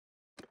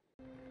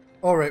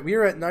 Alright, we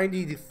are at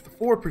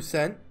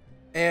 94%,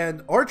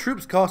 and our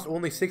troops cost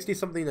only 60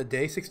 something a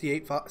day,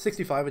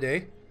 65 a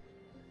day.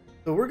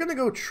 So we're gonna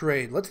go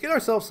trade. Let's get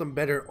ourselves some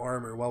better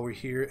armor while we're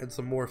here, and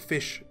some more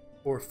fish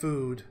or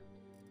food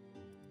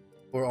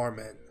for our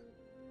men.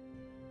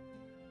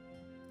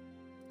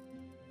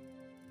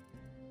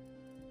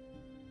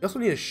 We also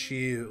need a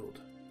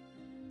shield.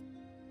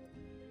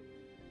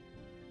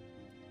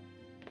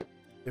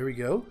 There we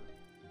go.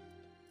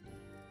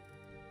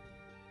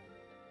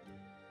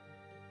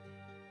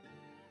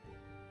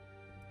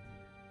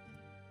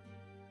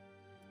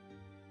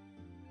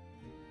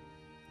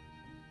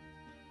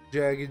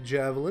 Jagged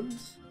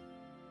javelins.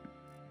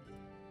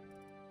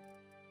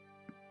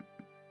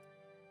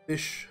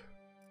 Fish.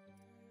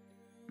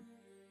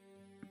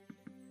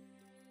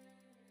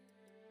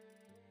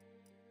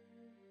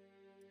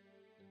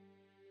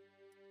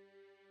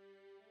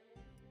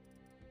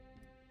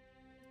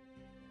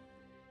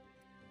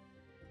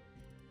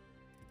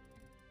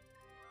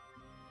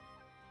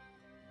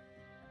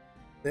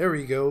 There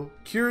we go.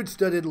 Cured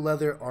studded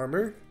leather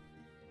armor.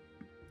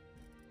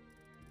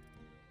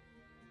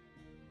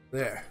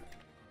 There.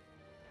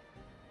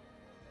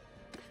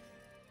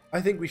 I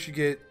think we should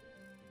get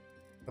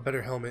a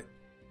better helmet.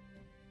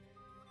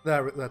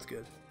 That's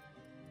good.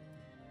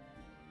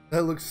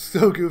 That looks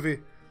so goofy.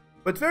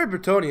 But it's very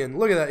Bretonnian.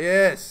 Look at that.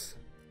 Yes.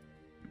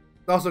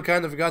 It's also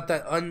kind of got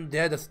that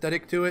undead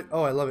aesthetic to it.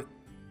 Oh, I love it.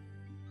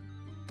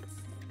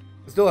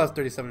 It still has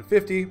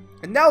 3750.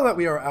 And now that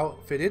we are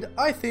outfitted,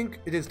 I think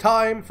it is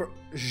time for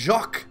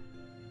Jacques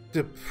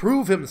to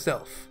prove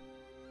himself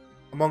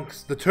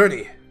amongst the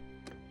tourney.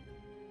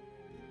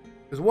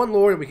 There's one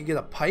lord and we can get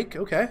a pike.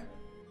 Okay.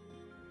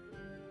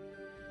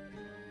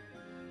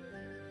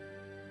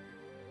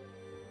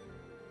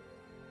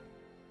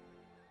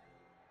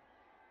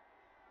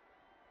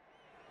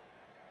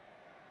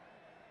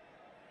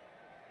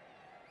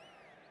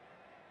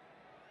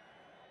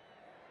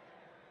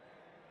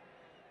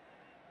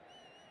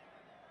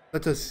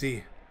 Let us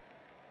see.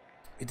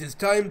 It is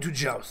time to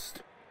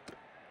joust.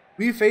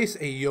 We face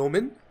a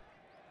yeoman.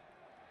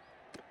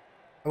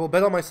 I will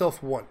bet on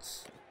myself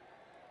once.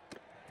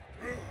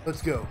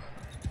 Let's go.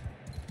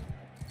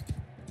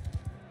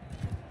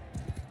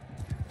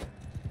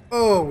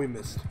 Oh, we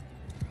missed.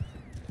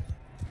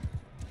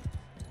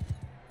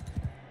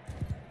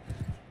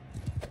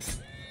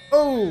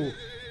 Oh,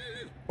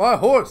 my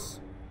horse.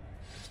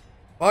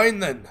 Fine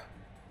then.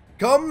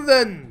 Come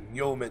then,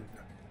 yeoman.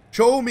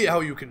 Show me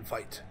how you can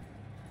fight.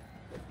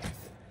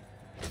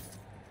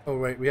 Oh,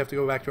 right, we have to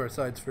go back to our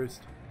sides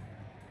first.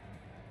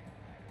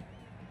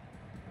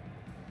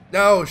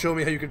 Now, show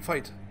me how you can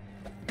fight.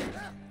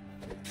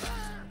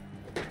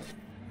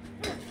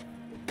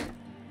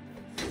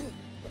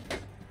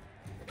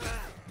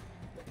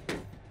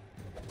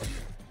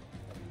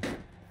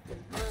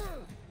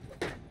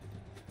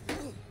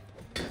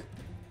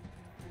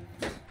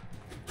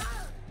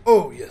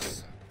 Oh,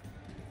 yes.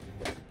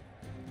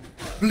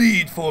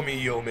 Bleed for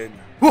me, yeoman.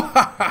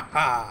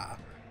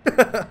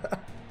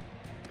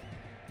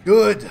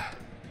 Good.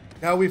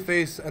 Now we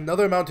face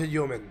another mounted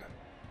yeoman.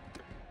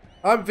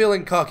 I'm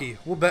feeling cocky.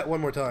 We'll bet one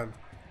more time.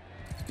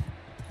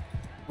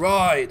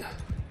 Ride.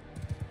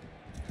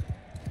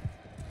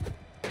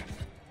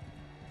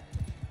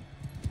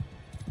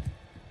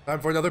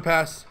 Time for another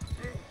pass.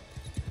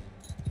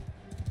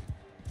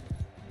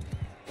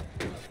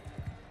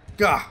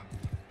 Gah.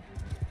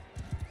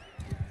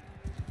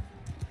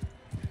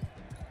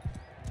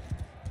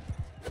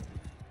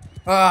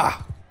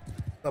 Ah,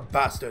 the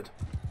bastard.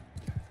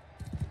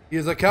 He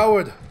is a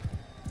coward.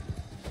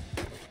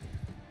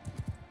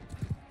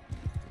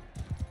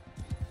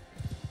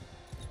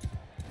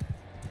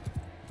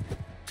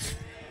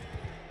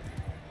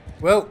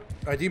 Well,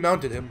 I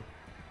demounted him.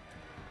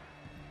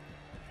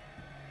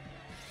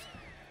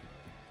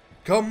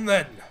 Come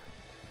then.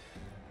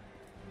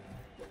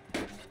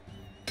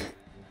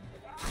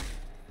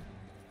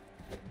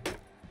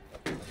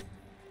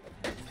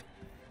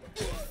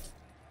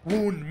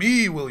 Wound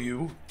me, will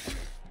you?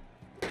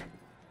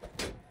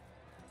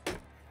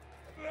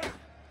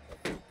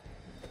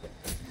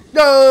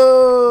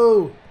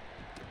 No!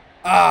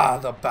 Ah,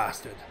 the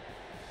bastard.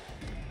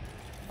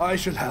 I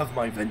shall have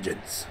my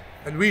vengeance,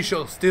 and we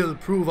shall still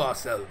prove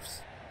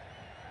ourselves.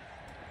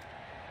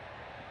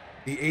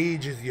 The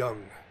age is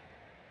young,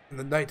 and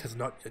the night has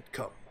not yet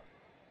come.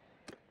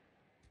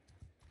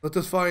 Let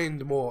us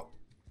find more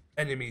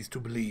enemies to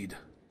bleed.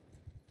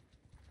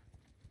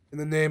 In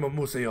the name of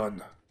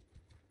Mousillon.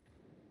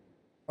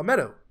 A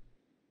meadow.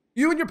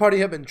 You and your party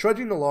have been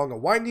trudging along a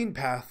winding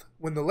path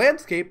when the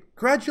landscape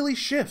gradually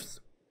shifts.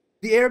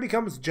 The air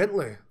becomes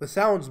gentler, the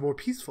sounds more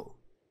peaceful.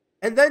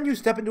 And then you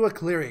step into a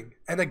clearing,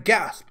 and a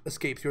gasp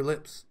escapes your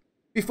lips.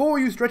 Before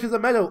you stretches a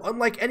meadow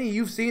unlike any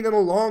you've seen in a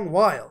long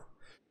while.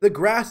 The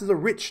grass is a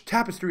rich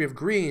tapestry of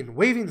green,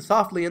 waving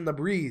softly in the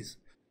breeze.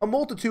 A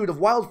multitude of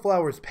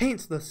wildflowers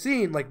paints the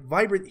scene like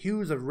vibrant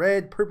hues of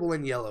red, purple,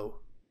 and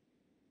yellow.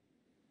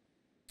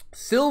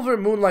 Silver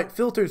moonlight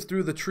filters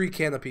through the tree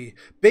canopy,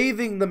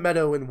 bathing the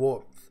meadow in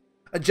warmth.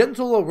 A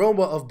gentle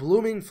aroma of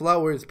blooming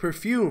flowers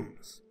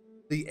perfumes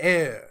the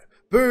air.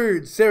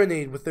 Birds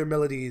serenade with their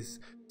melodies,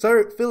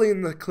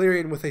 filling the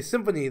clearing with a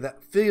symphony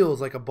that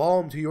feels like a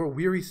balm to your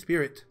weary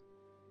spirit.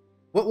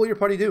 What will your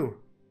party do?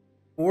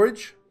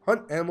 Forage,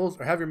 hunt animals,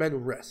 or have your men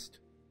rest?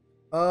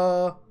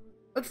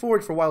 Let's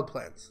forage for wild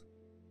plants.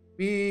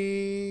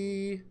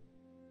 We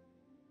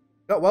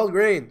got wild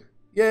grain.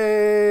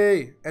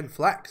 Yay! And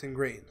flax and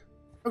grain.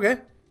 Okay.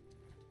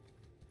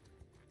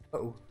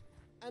 Uh-oh.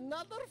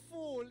 Another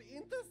fool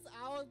enters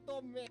our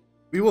domain.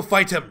 We will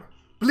fight him.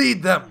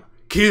 Bleed them.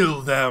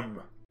 Kill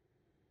them.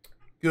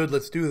 Good,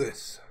 let's do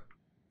this.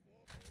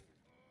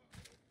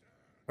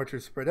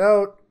 Archers spread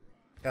out.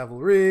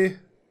 Cavalry.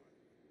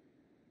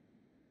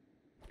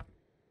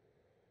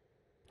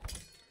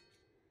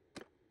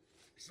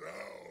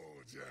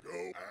 Soldier,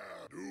 go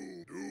out.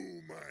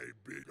 Do my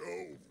bid.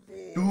 Go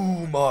forth.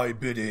 Do my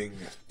bidding.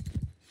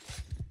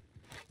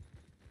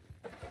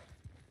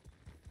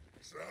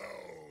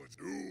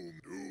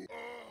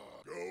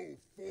 Go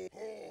for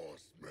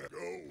horsemen.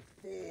 Go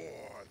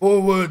forth.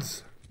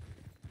 Forwards.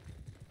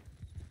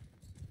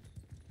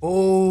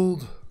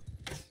 Hold.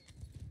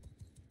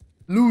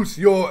 Loose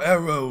your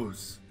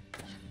arrows.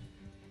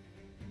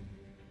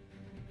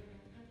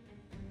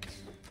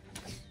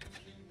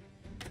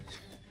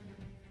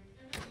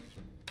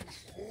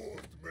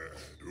 Horsemen,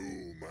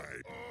 do my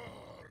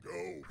go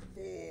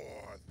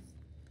forth.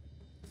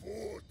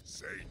 Forth,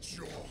 set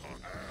your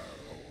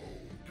arrow.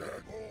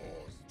 Get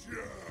horse,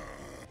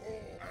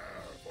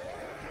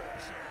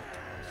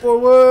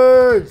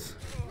 Forwards.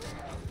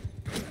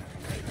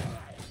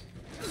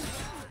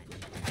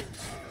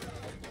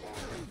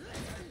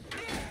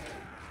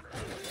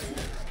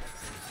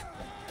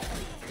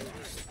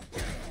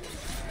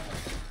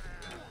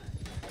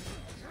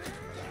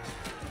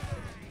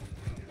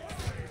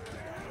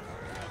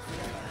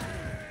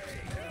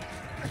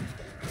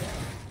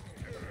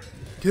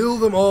 Kill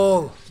them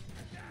all.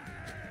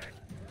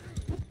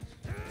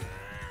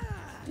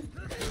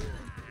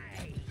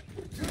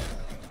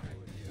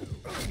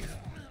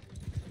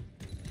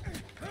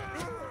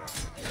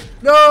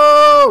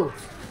 No!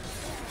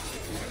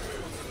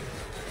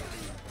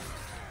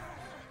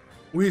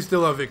 We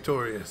still are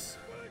victorious.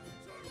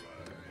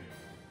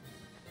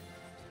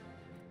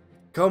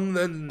 Come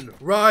then,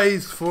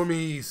 rise for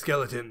me,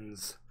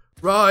 skeletons.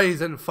 Rise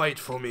and fight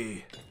for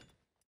me.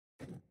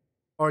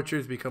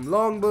 Archers become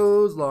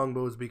longbows,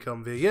 longbows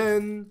become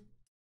Vienne.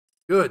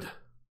 Good.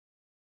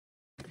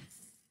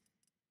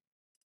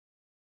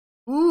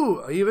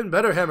 Ooh, an even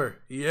better hammer.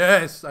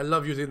 Yes, I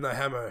love using the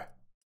hammer.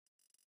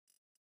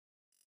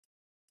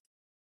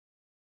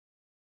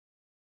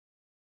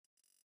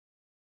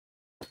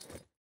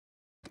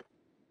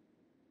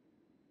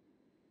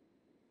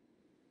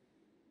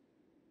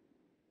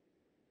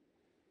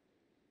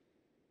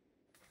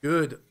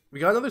 Good.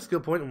 We got another skill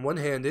point in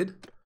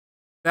one-handed.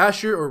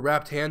 Basher or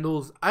wrapped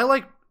handles. I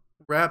like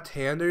wrapped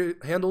handles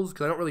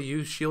because I don't really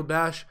use shield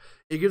bash.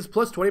 It gives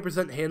plus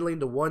 20% handling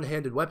to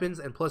one-handed weapons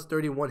and plus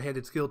 30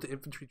 one-handed skill to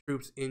infantry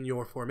troops in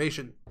your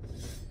formation.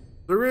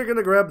 So we're going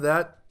to grab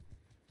that.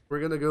 We're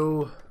going to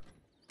go...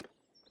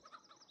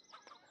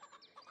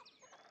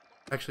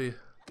 Actually,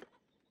 I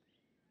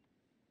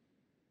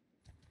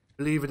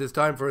believe it is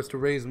time for us to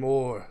raise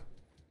more.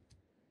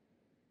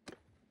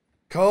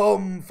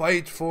 Come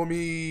fight for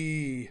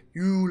me,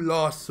 you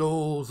lost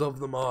souls of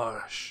the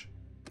marsh.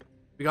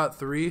 We got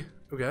 3.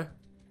 Okay.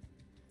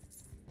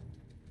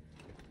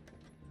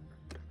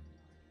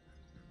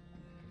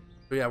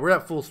 So yeah, we're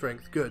at full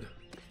strength. Good.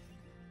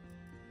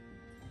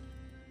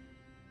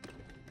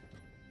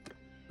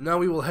 Now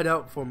we will head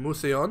out for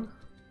Mousillon.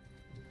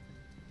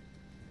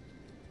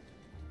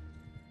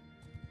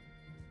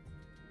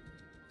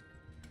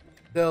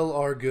 Sell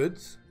our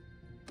goods.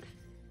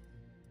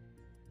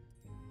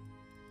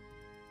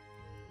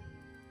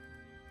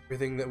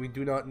 Everything that we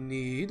do not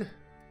need.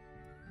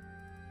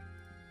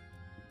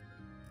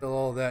 Sell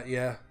all that,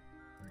 yeah.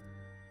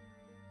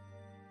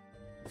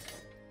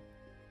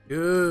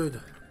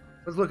 Good.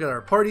 Let's look at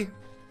our party.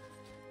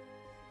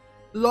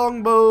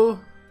 Longbow.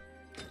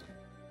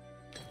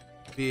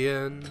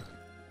 Bien.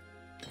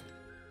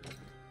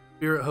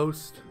 Spirit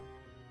host.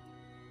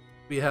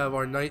 We have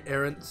our knight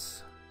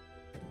errants.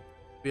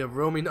 We have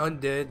roaming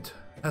undead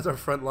as our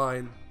front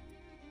line.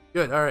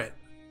 Good, alright.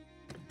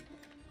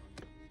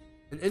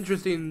 An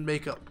interesting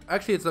makeup.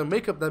 Actually, it's a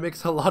makeup that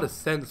makes a lot of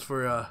sense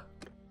for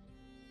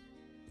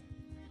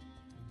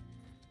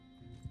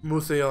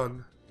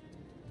Mousillon.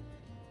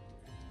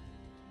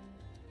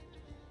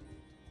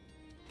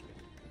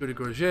 Coup de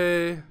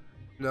Gorget.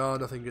 No,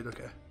 nothing good,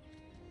 okay.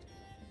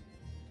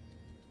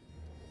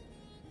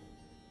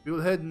 We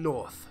will head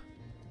north.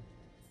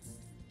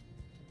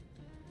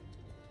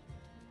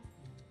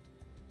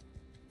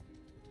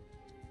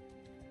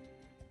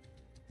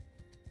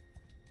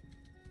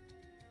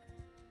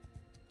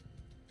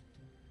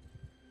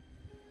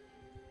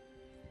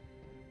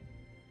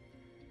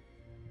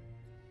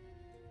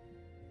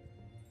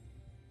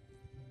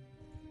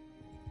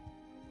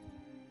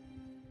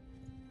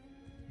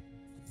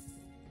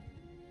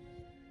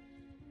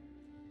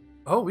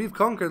 Oh, we've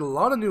conquered a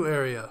lot of new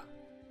area.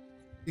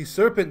 The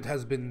serpent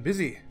has been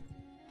busy.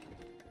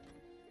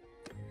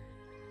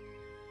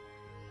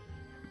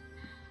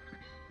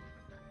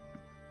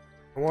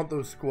 I want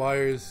those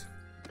squires.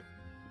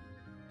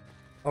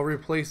 I'll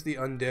replace the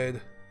undead.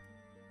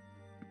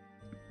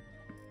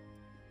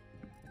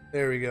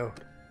 There we go.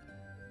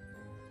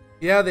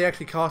 Yeah, they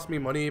actually cost me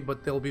money,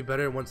 but they'll be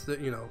better once the,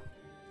 you know,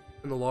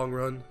 in the long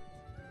run.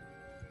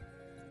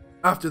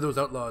 After those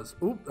outlaws.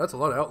 Oop, that's a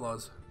lot of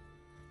outlaws.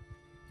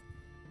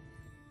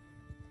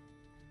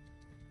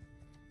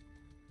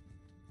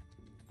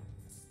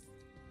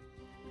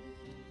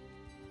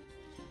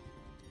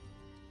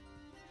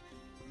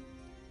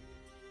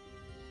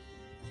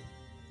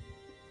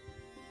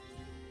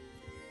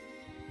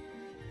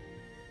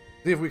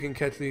 See if we can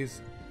catch these.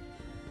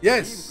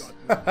 Yes!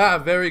 Haha,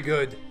 very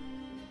good.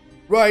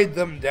 Ride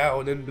them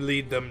down and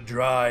bleed them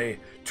dry.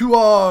 To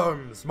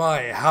arms,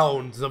 my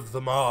hounds of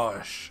the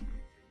marsh.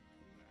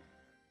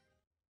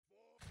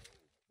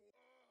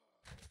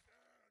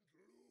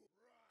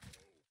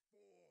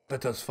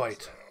 Let us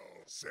fight.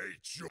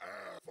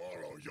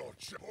 Follow your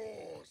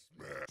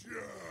horseman.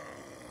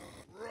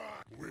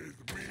 Rock with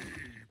me,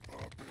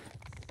 puppet.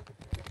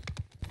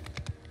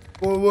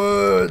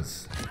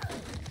 Forwards!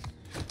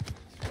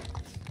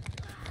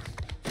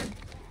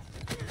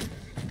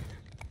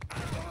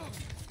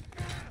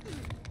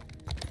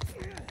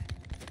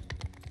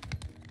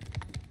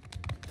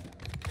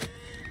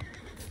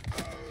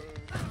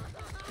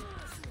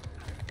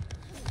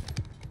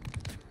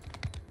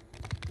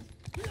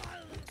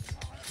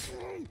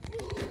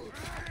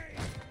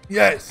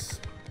 Yes!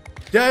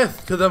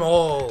 Death to them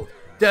all!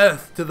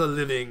 Death to the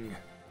living!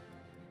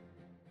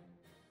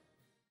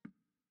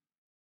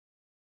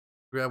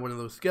 Grab one of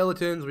those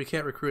skeletons. We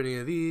can't recruit any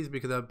of these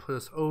because that would put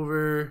us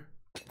over.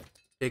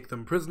 Take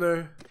them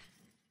prisoner.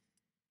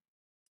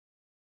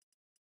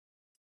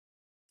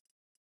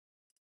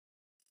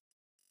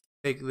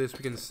 Take this, we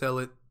can sell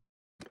it.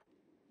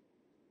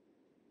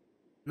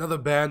 Another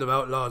band of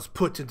outlaws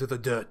put into the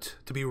dirt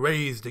to be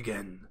raised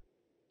again.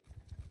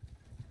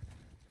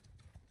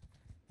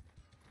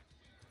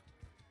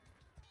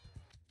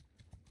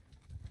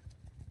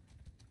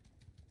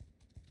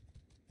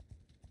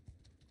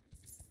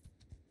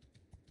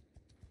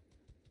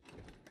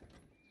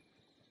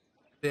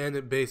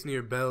 Bandit base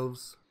near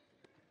Belves.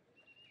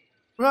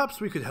 Perhaps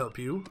we could help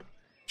you,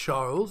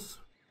 Charles.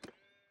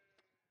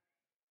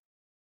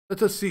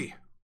 Let us see.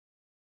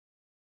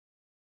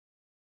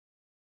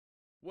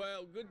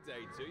 Well, good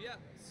day to you.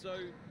 So,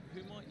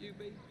 who might you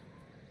be?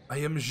 I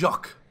am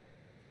Jacques.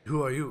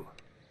 Who are you?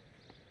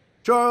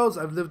 Charles,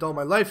 I've lived all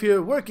my life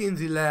here, working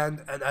the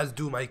land, and as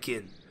do my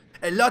kin.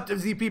 A lot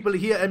of the people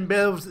here in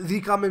Belves,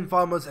 the common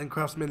farmers and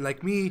craftsmen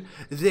like me,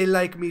 they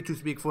like me to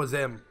speak for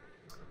them.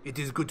 It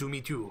is good to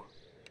meet you.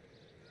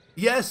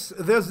 Yes,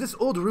 there's this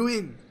old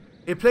ruin,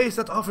 a place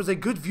that offers a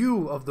good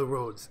view of the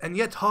roads, and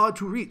yet hard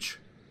to reach.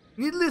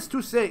 Needless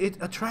to say, it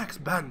attracts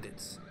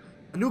bandits.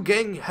 A new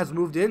gang has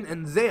moved in,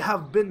 and they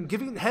have been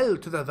giving hell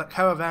to the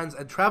caravans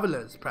and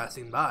travelers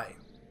passing by.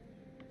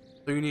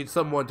 So you need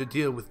someone to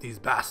deal with these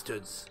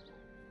bastards.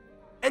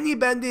 Any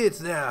bandits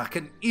there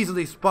can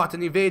easily spot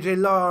and evade a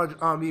large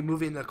army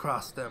moving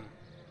across them.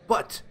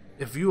 But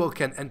if you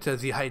can enter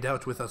the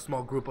hideout with a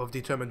small group of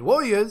determined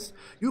warriors,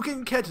 you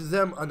can catch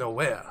them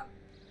unaware.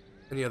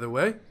 Any other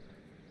way?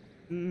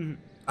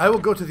 I will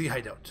go to the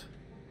hideout.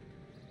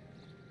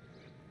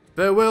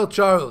 Farewell,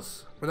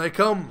 Charles. When I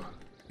come,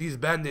 these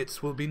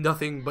bandits will be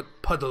nothing but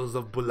puddles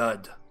of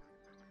blood.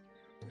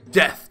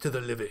 Death to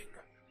the living.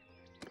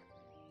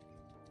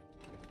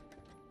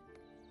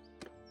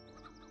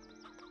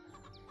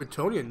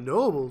 Bretonnian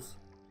nobles?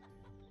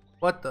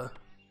 What the?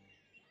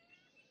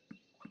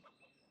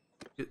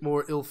 Get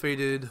more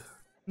ill-fated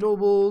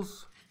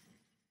nobles.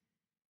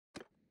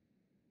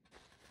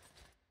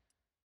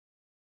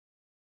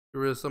 Get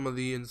rid of some of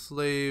the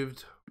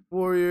enslaved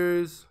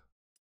warriors.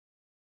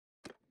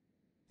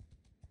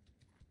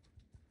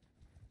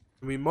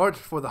 And we march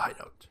for the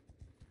hideout.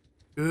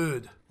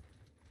 Good.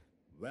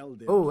 Well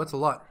done. Oh, that's a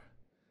lot.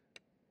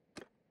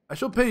 I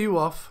shall pay you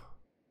off.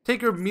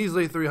 Take your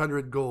measly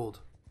 300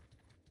 gold.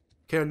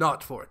 Care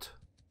not for it.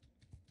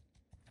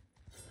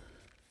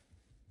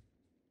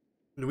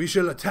 And we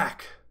shall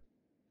attack.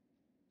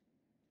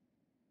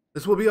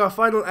 This will be our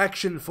final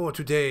action for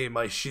today,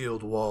 my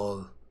shield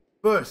wall.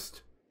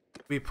 First,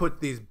 we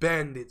put these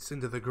bandits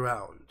into the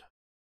ground,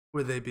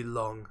 where they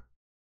belong.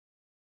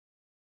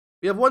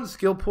 We have one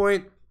skill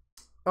point.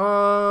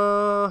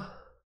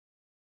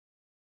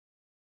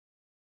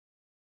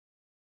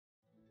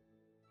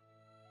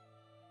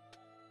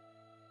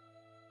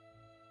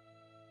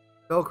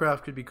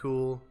 Spellcraft could be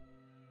cool.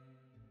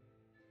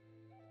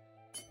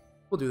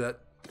 We'll do that.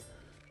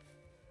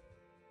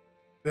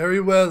 Very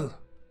well.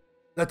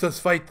 Let us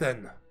fight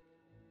then.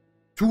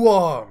 To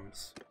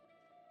arms.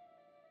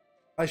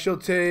 I shall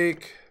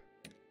take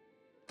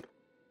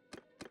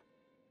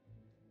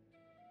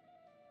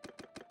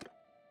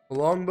the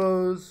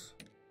longbows.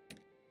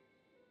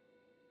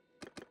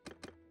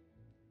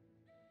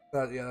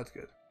 Yeah, that's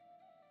good.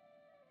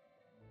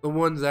 The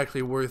one's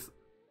actually worth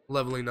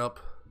leveling up.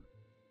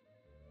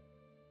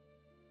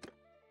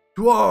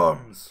 To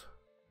arms!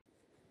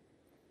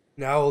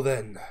 Now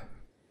then,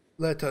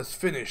 let us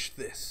finish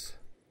this.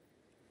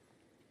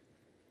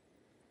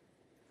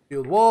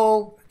 Shield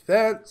wall,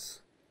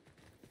 advance,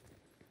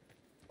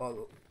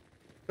 follow,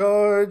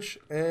 charge,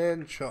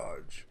 and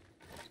charge.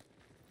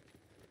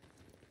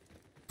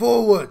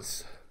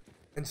 Forwards,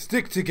 and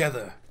stick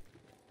together.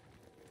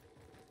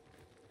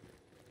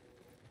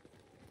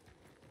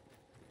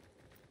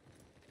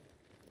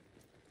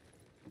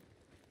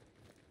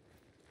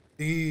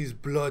 These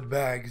blood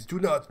bags do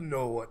not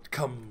know what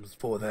comes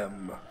for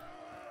them.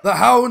 The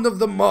Hound of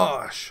the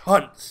Marsh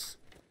hunts.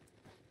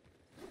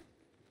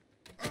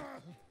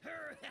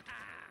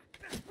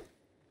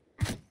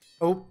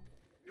 Oh.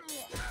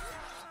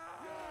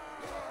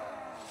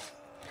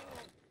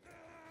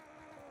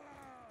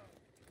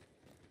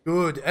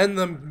 Good, end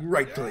them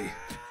rightly.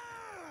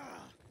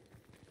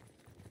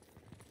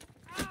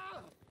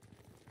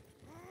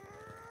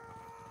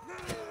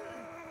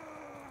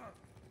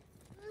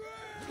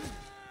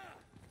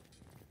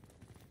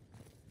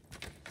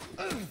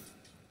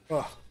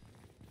 Oh.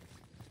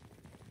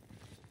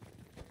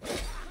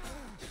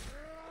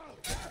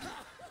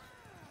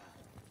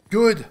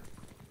 Good.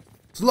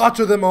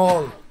 Slaughter them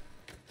all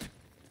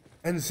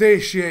and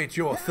satiate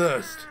your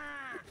thirst.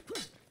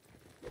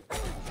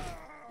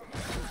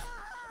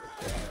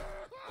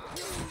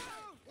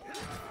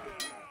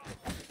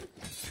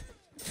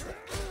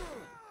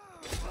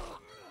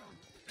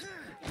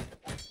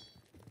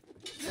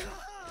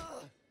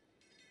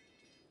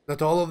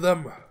 That all of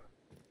them?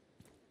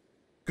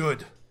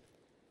 Good.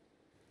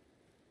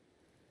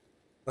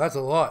 That's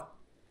a lot.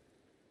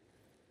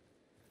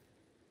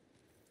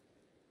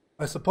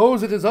 I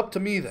suppose it is up to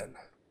me then.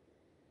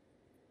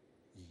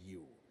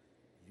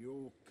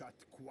 You cut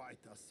quite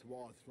a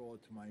sword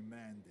throat, my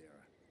man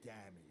there.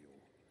 Damn you.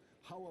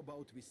 How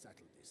about we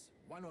settle this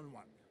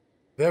one-on-one?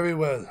 Very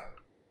well.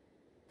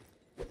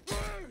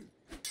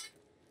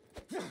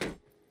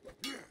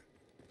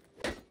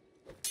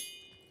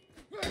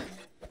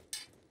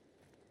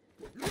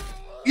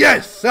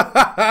 Yes!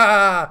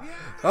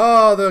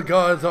 Oh, the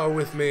gods are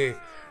with me,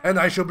 and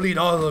I shall bleed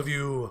all of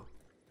you.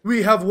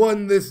 We have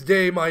won this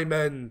day, my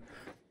men.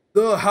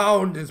 The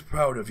Hound is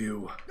proud of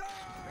you.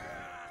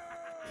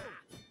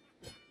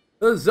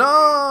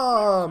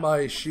 Huzzah,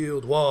 my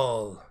shield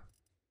wall.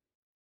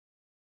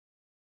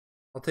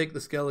 I'll take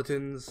the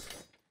skeletons,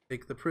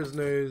 take the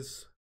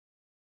prisoners.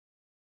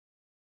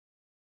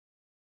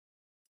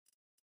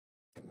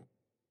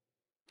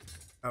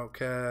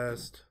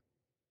 Outcast.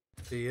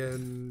 The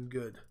end.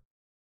 Good.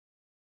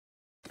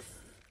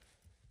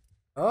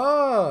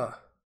 Ah!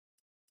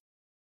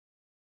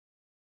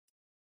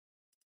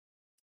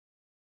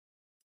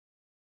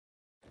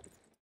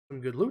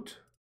 Some good loot.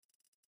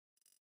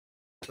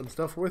 Some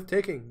stuff worth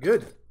taking.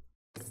 Good.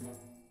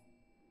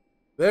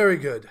 Very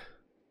good.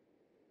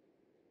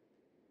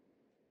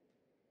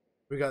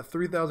 We got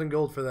 3,000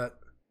 gold for that.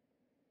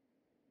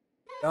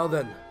 Now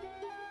then.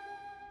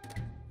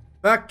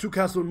 Back to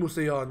Castle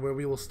Mousillon, where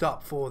we will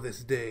stop for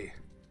this day.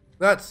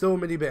 That's so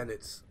many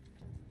bandits.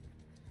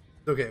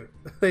 Okay,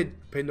 they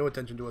paid no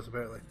attention to us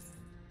apparently.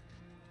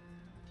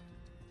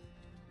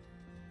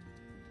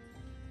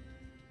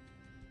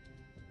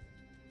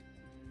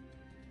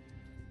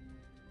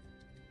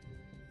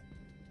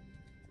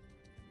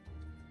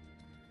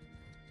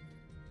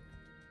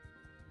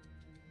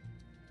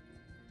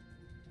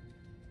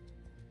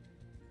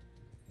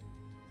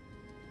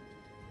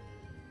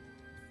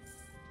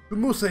 To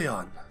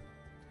Mousillon.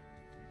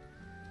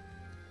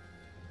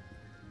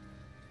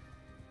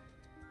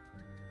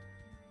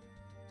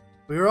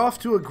 We are off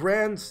to a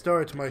grand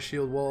start, my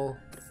shield wall.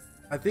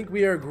 I think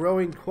we are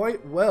growing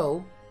quite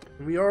well,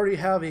 and we already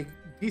have a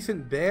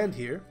decent band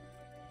here.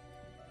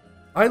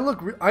 I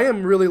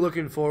am really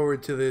looking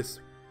forward to this.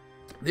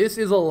 This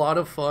is a lot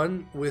of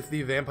fun with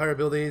the vampire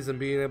abilities and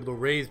being able to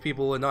raise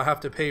people and not have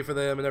to pay for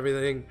them and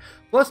everything.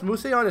 Plus,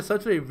 Mousillon is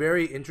such a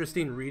very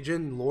interesting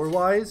region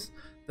lore-wise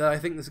that I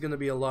think this is going to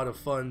be a lot of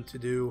fun to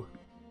do.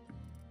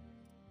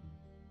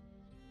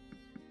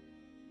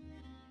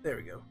 There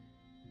we go.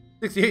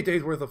 68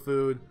 days worth of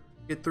food.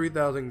 Get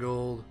 3,000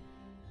 gold.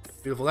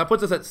 Beautiful. That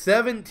puts us at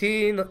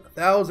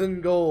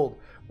 17,000 gold.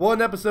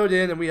 One episode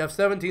in and we have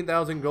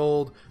 17,000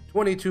 gold.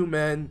 22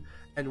 men.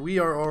 And we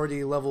are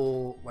already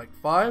level, like,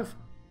 5.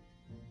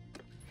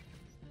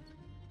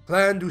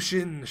 Clan du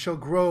Chien shall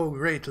grow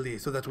greatly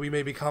so that we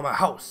may become a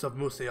house of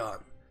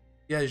Mousillon.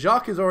 Yeah,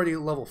 Jacques is already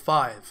level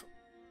 5.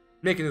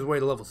 Making his way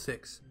to level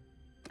 6.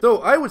 So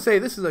I would say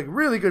this is a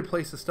really good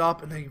place to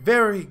stop and a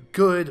very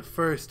good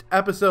first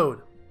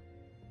episode.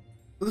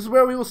 So this is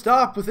where we will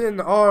stop within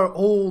our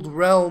old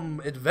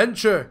realm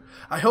adventure.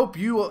 I hope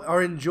you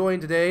are enjoying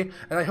today,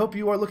 and I hope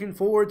you are looking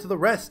forward to the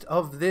rest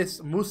of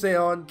this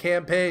Mousillon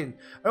campaign.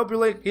 I hope you're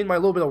liking my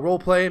little bit of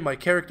roleplay, my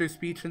character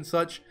speech and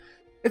such.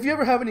 If you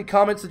ever have any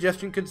comments,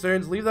 suggestions,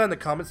 concerns, leave that in the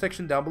comment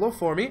section down below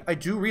for me. I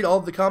do read all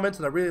of the comments,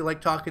 and I really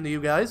like talking to you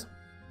guys.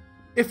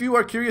 If you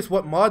are curious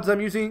what mods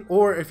I'm using,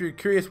 or if you're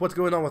curious what's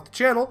going on with the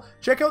channel,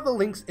 check out the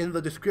links in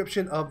the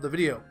description of the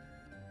video.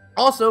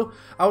 Also,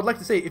 I would like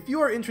to say, if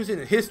you are interested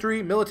in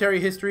history,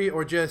 military history,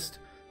 or just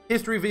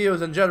history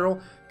videos in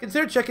general,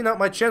 consider checking out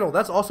my channel.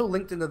 That's also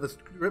linked in the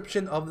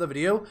description of the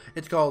video.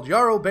 It's called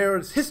Jarl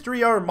Bear's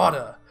History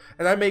Armada,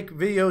 and I make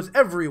videos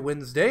every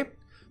Wednesday.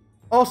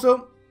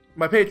 Also,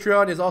 my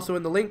Patreon is also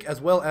in the link,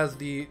 as well as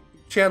the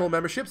channel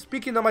membership.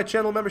 Speaking of my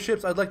channel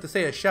memberships, I'd like to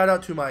say a shout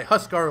out to my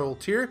Huscarl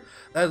tier.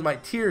 That is my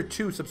tier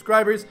 2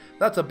 subscribers.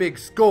 That's a big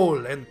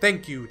skull, and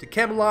thank you to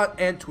Kaamellotte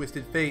and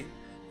Twisted Fate.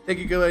 Thank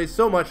you guys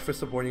so much for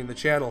supporting the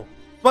channel.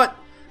 But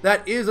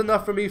that is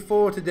enough for me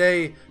for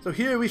today, so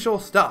here we shall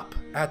stop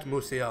at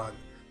Mousillon.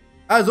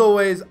 As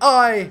always,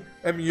 I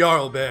am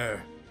Jarl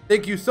Bear.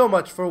 Thank you so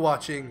much for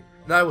watching,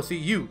 and I will see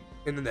you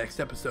in the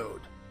next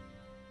episode.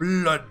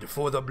 Blood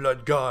for the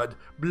Blood God,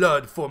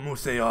 blood for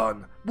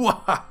Mousillon.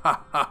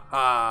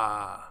 Bwahahaha!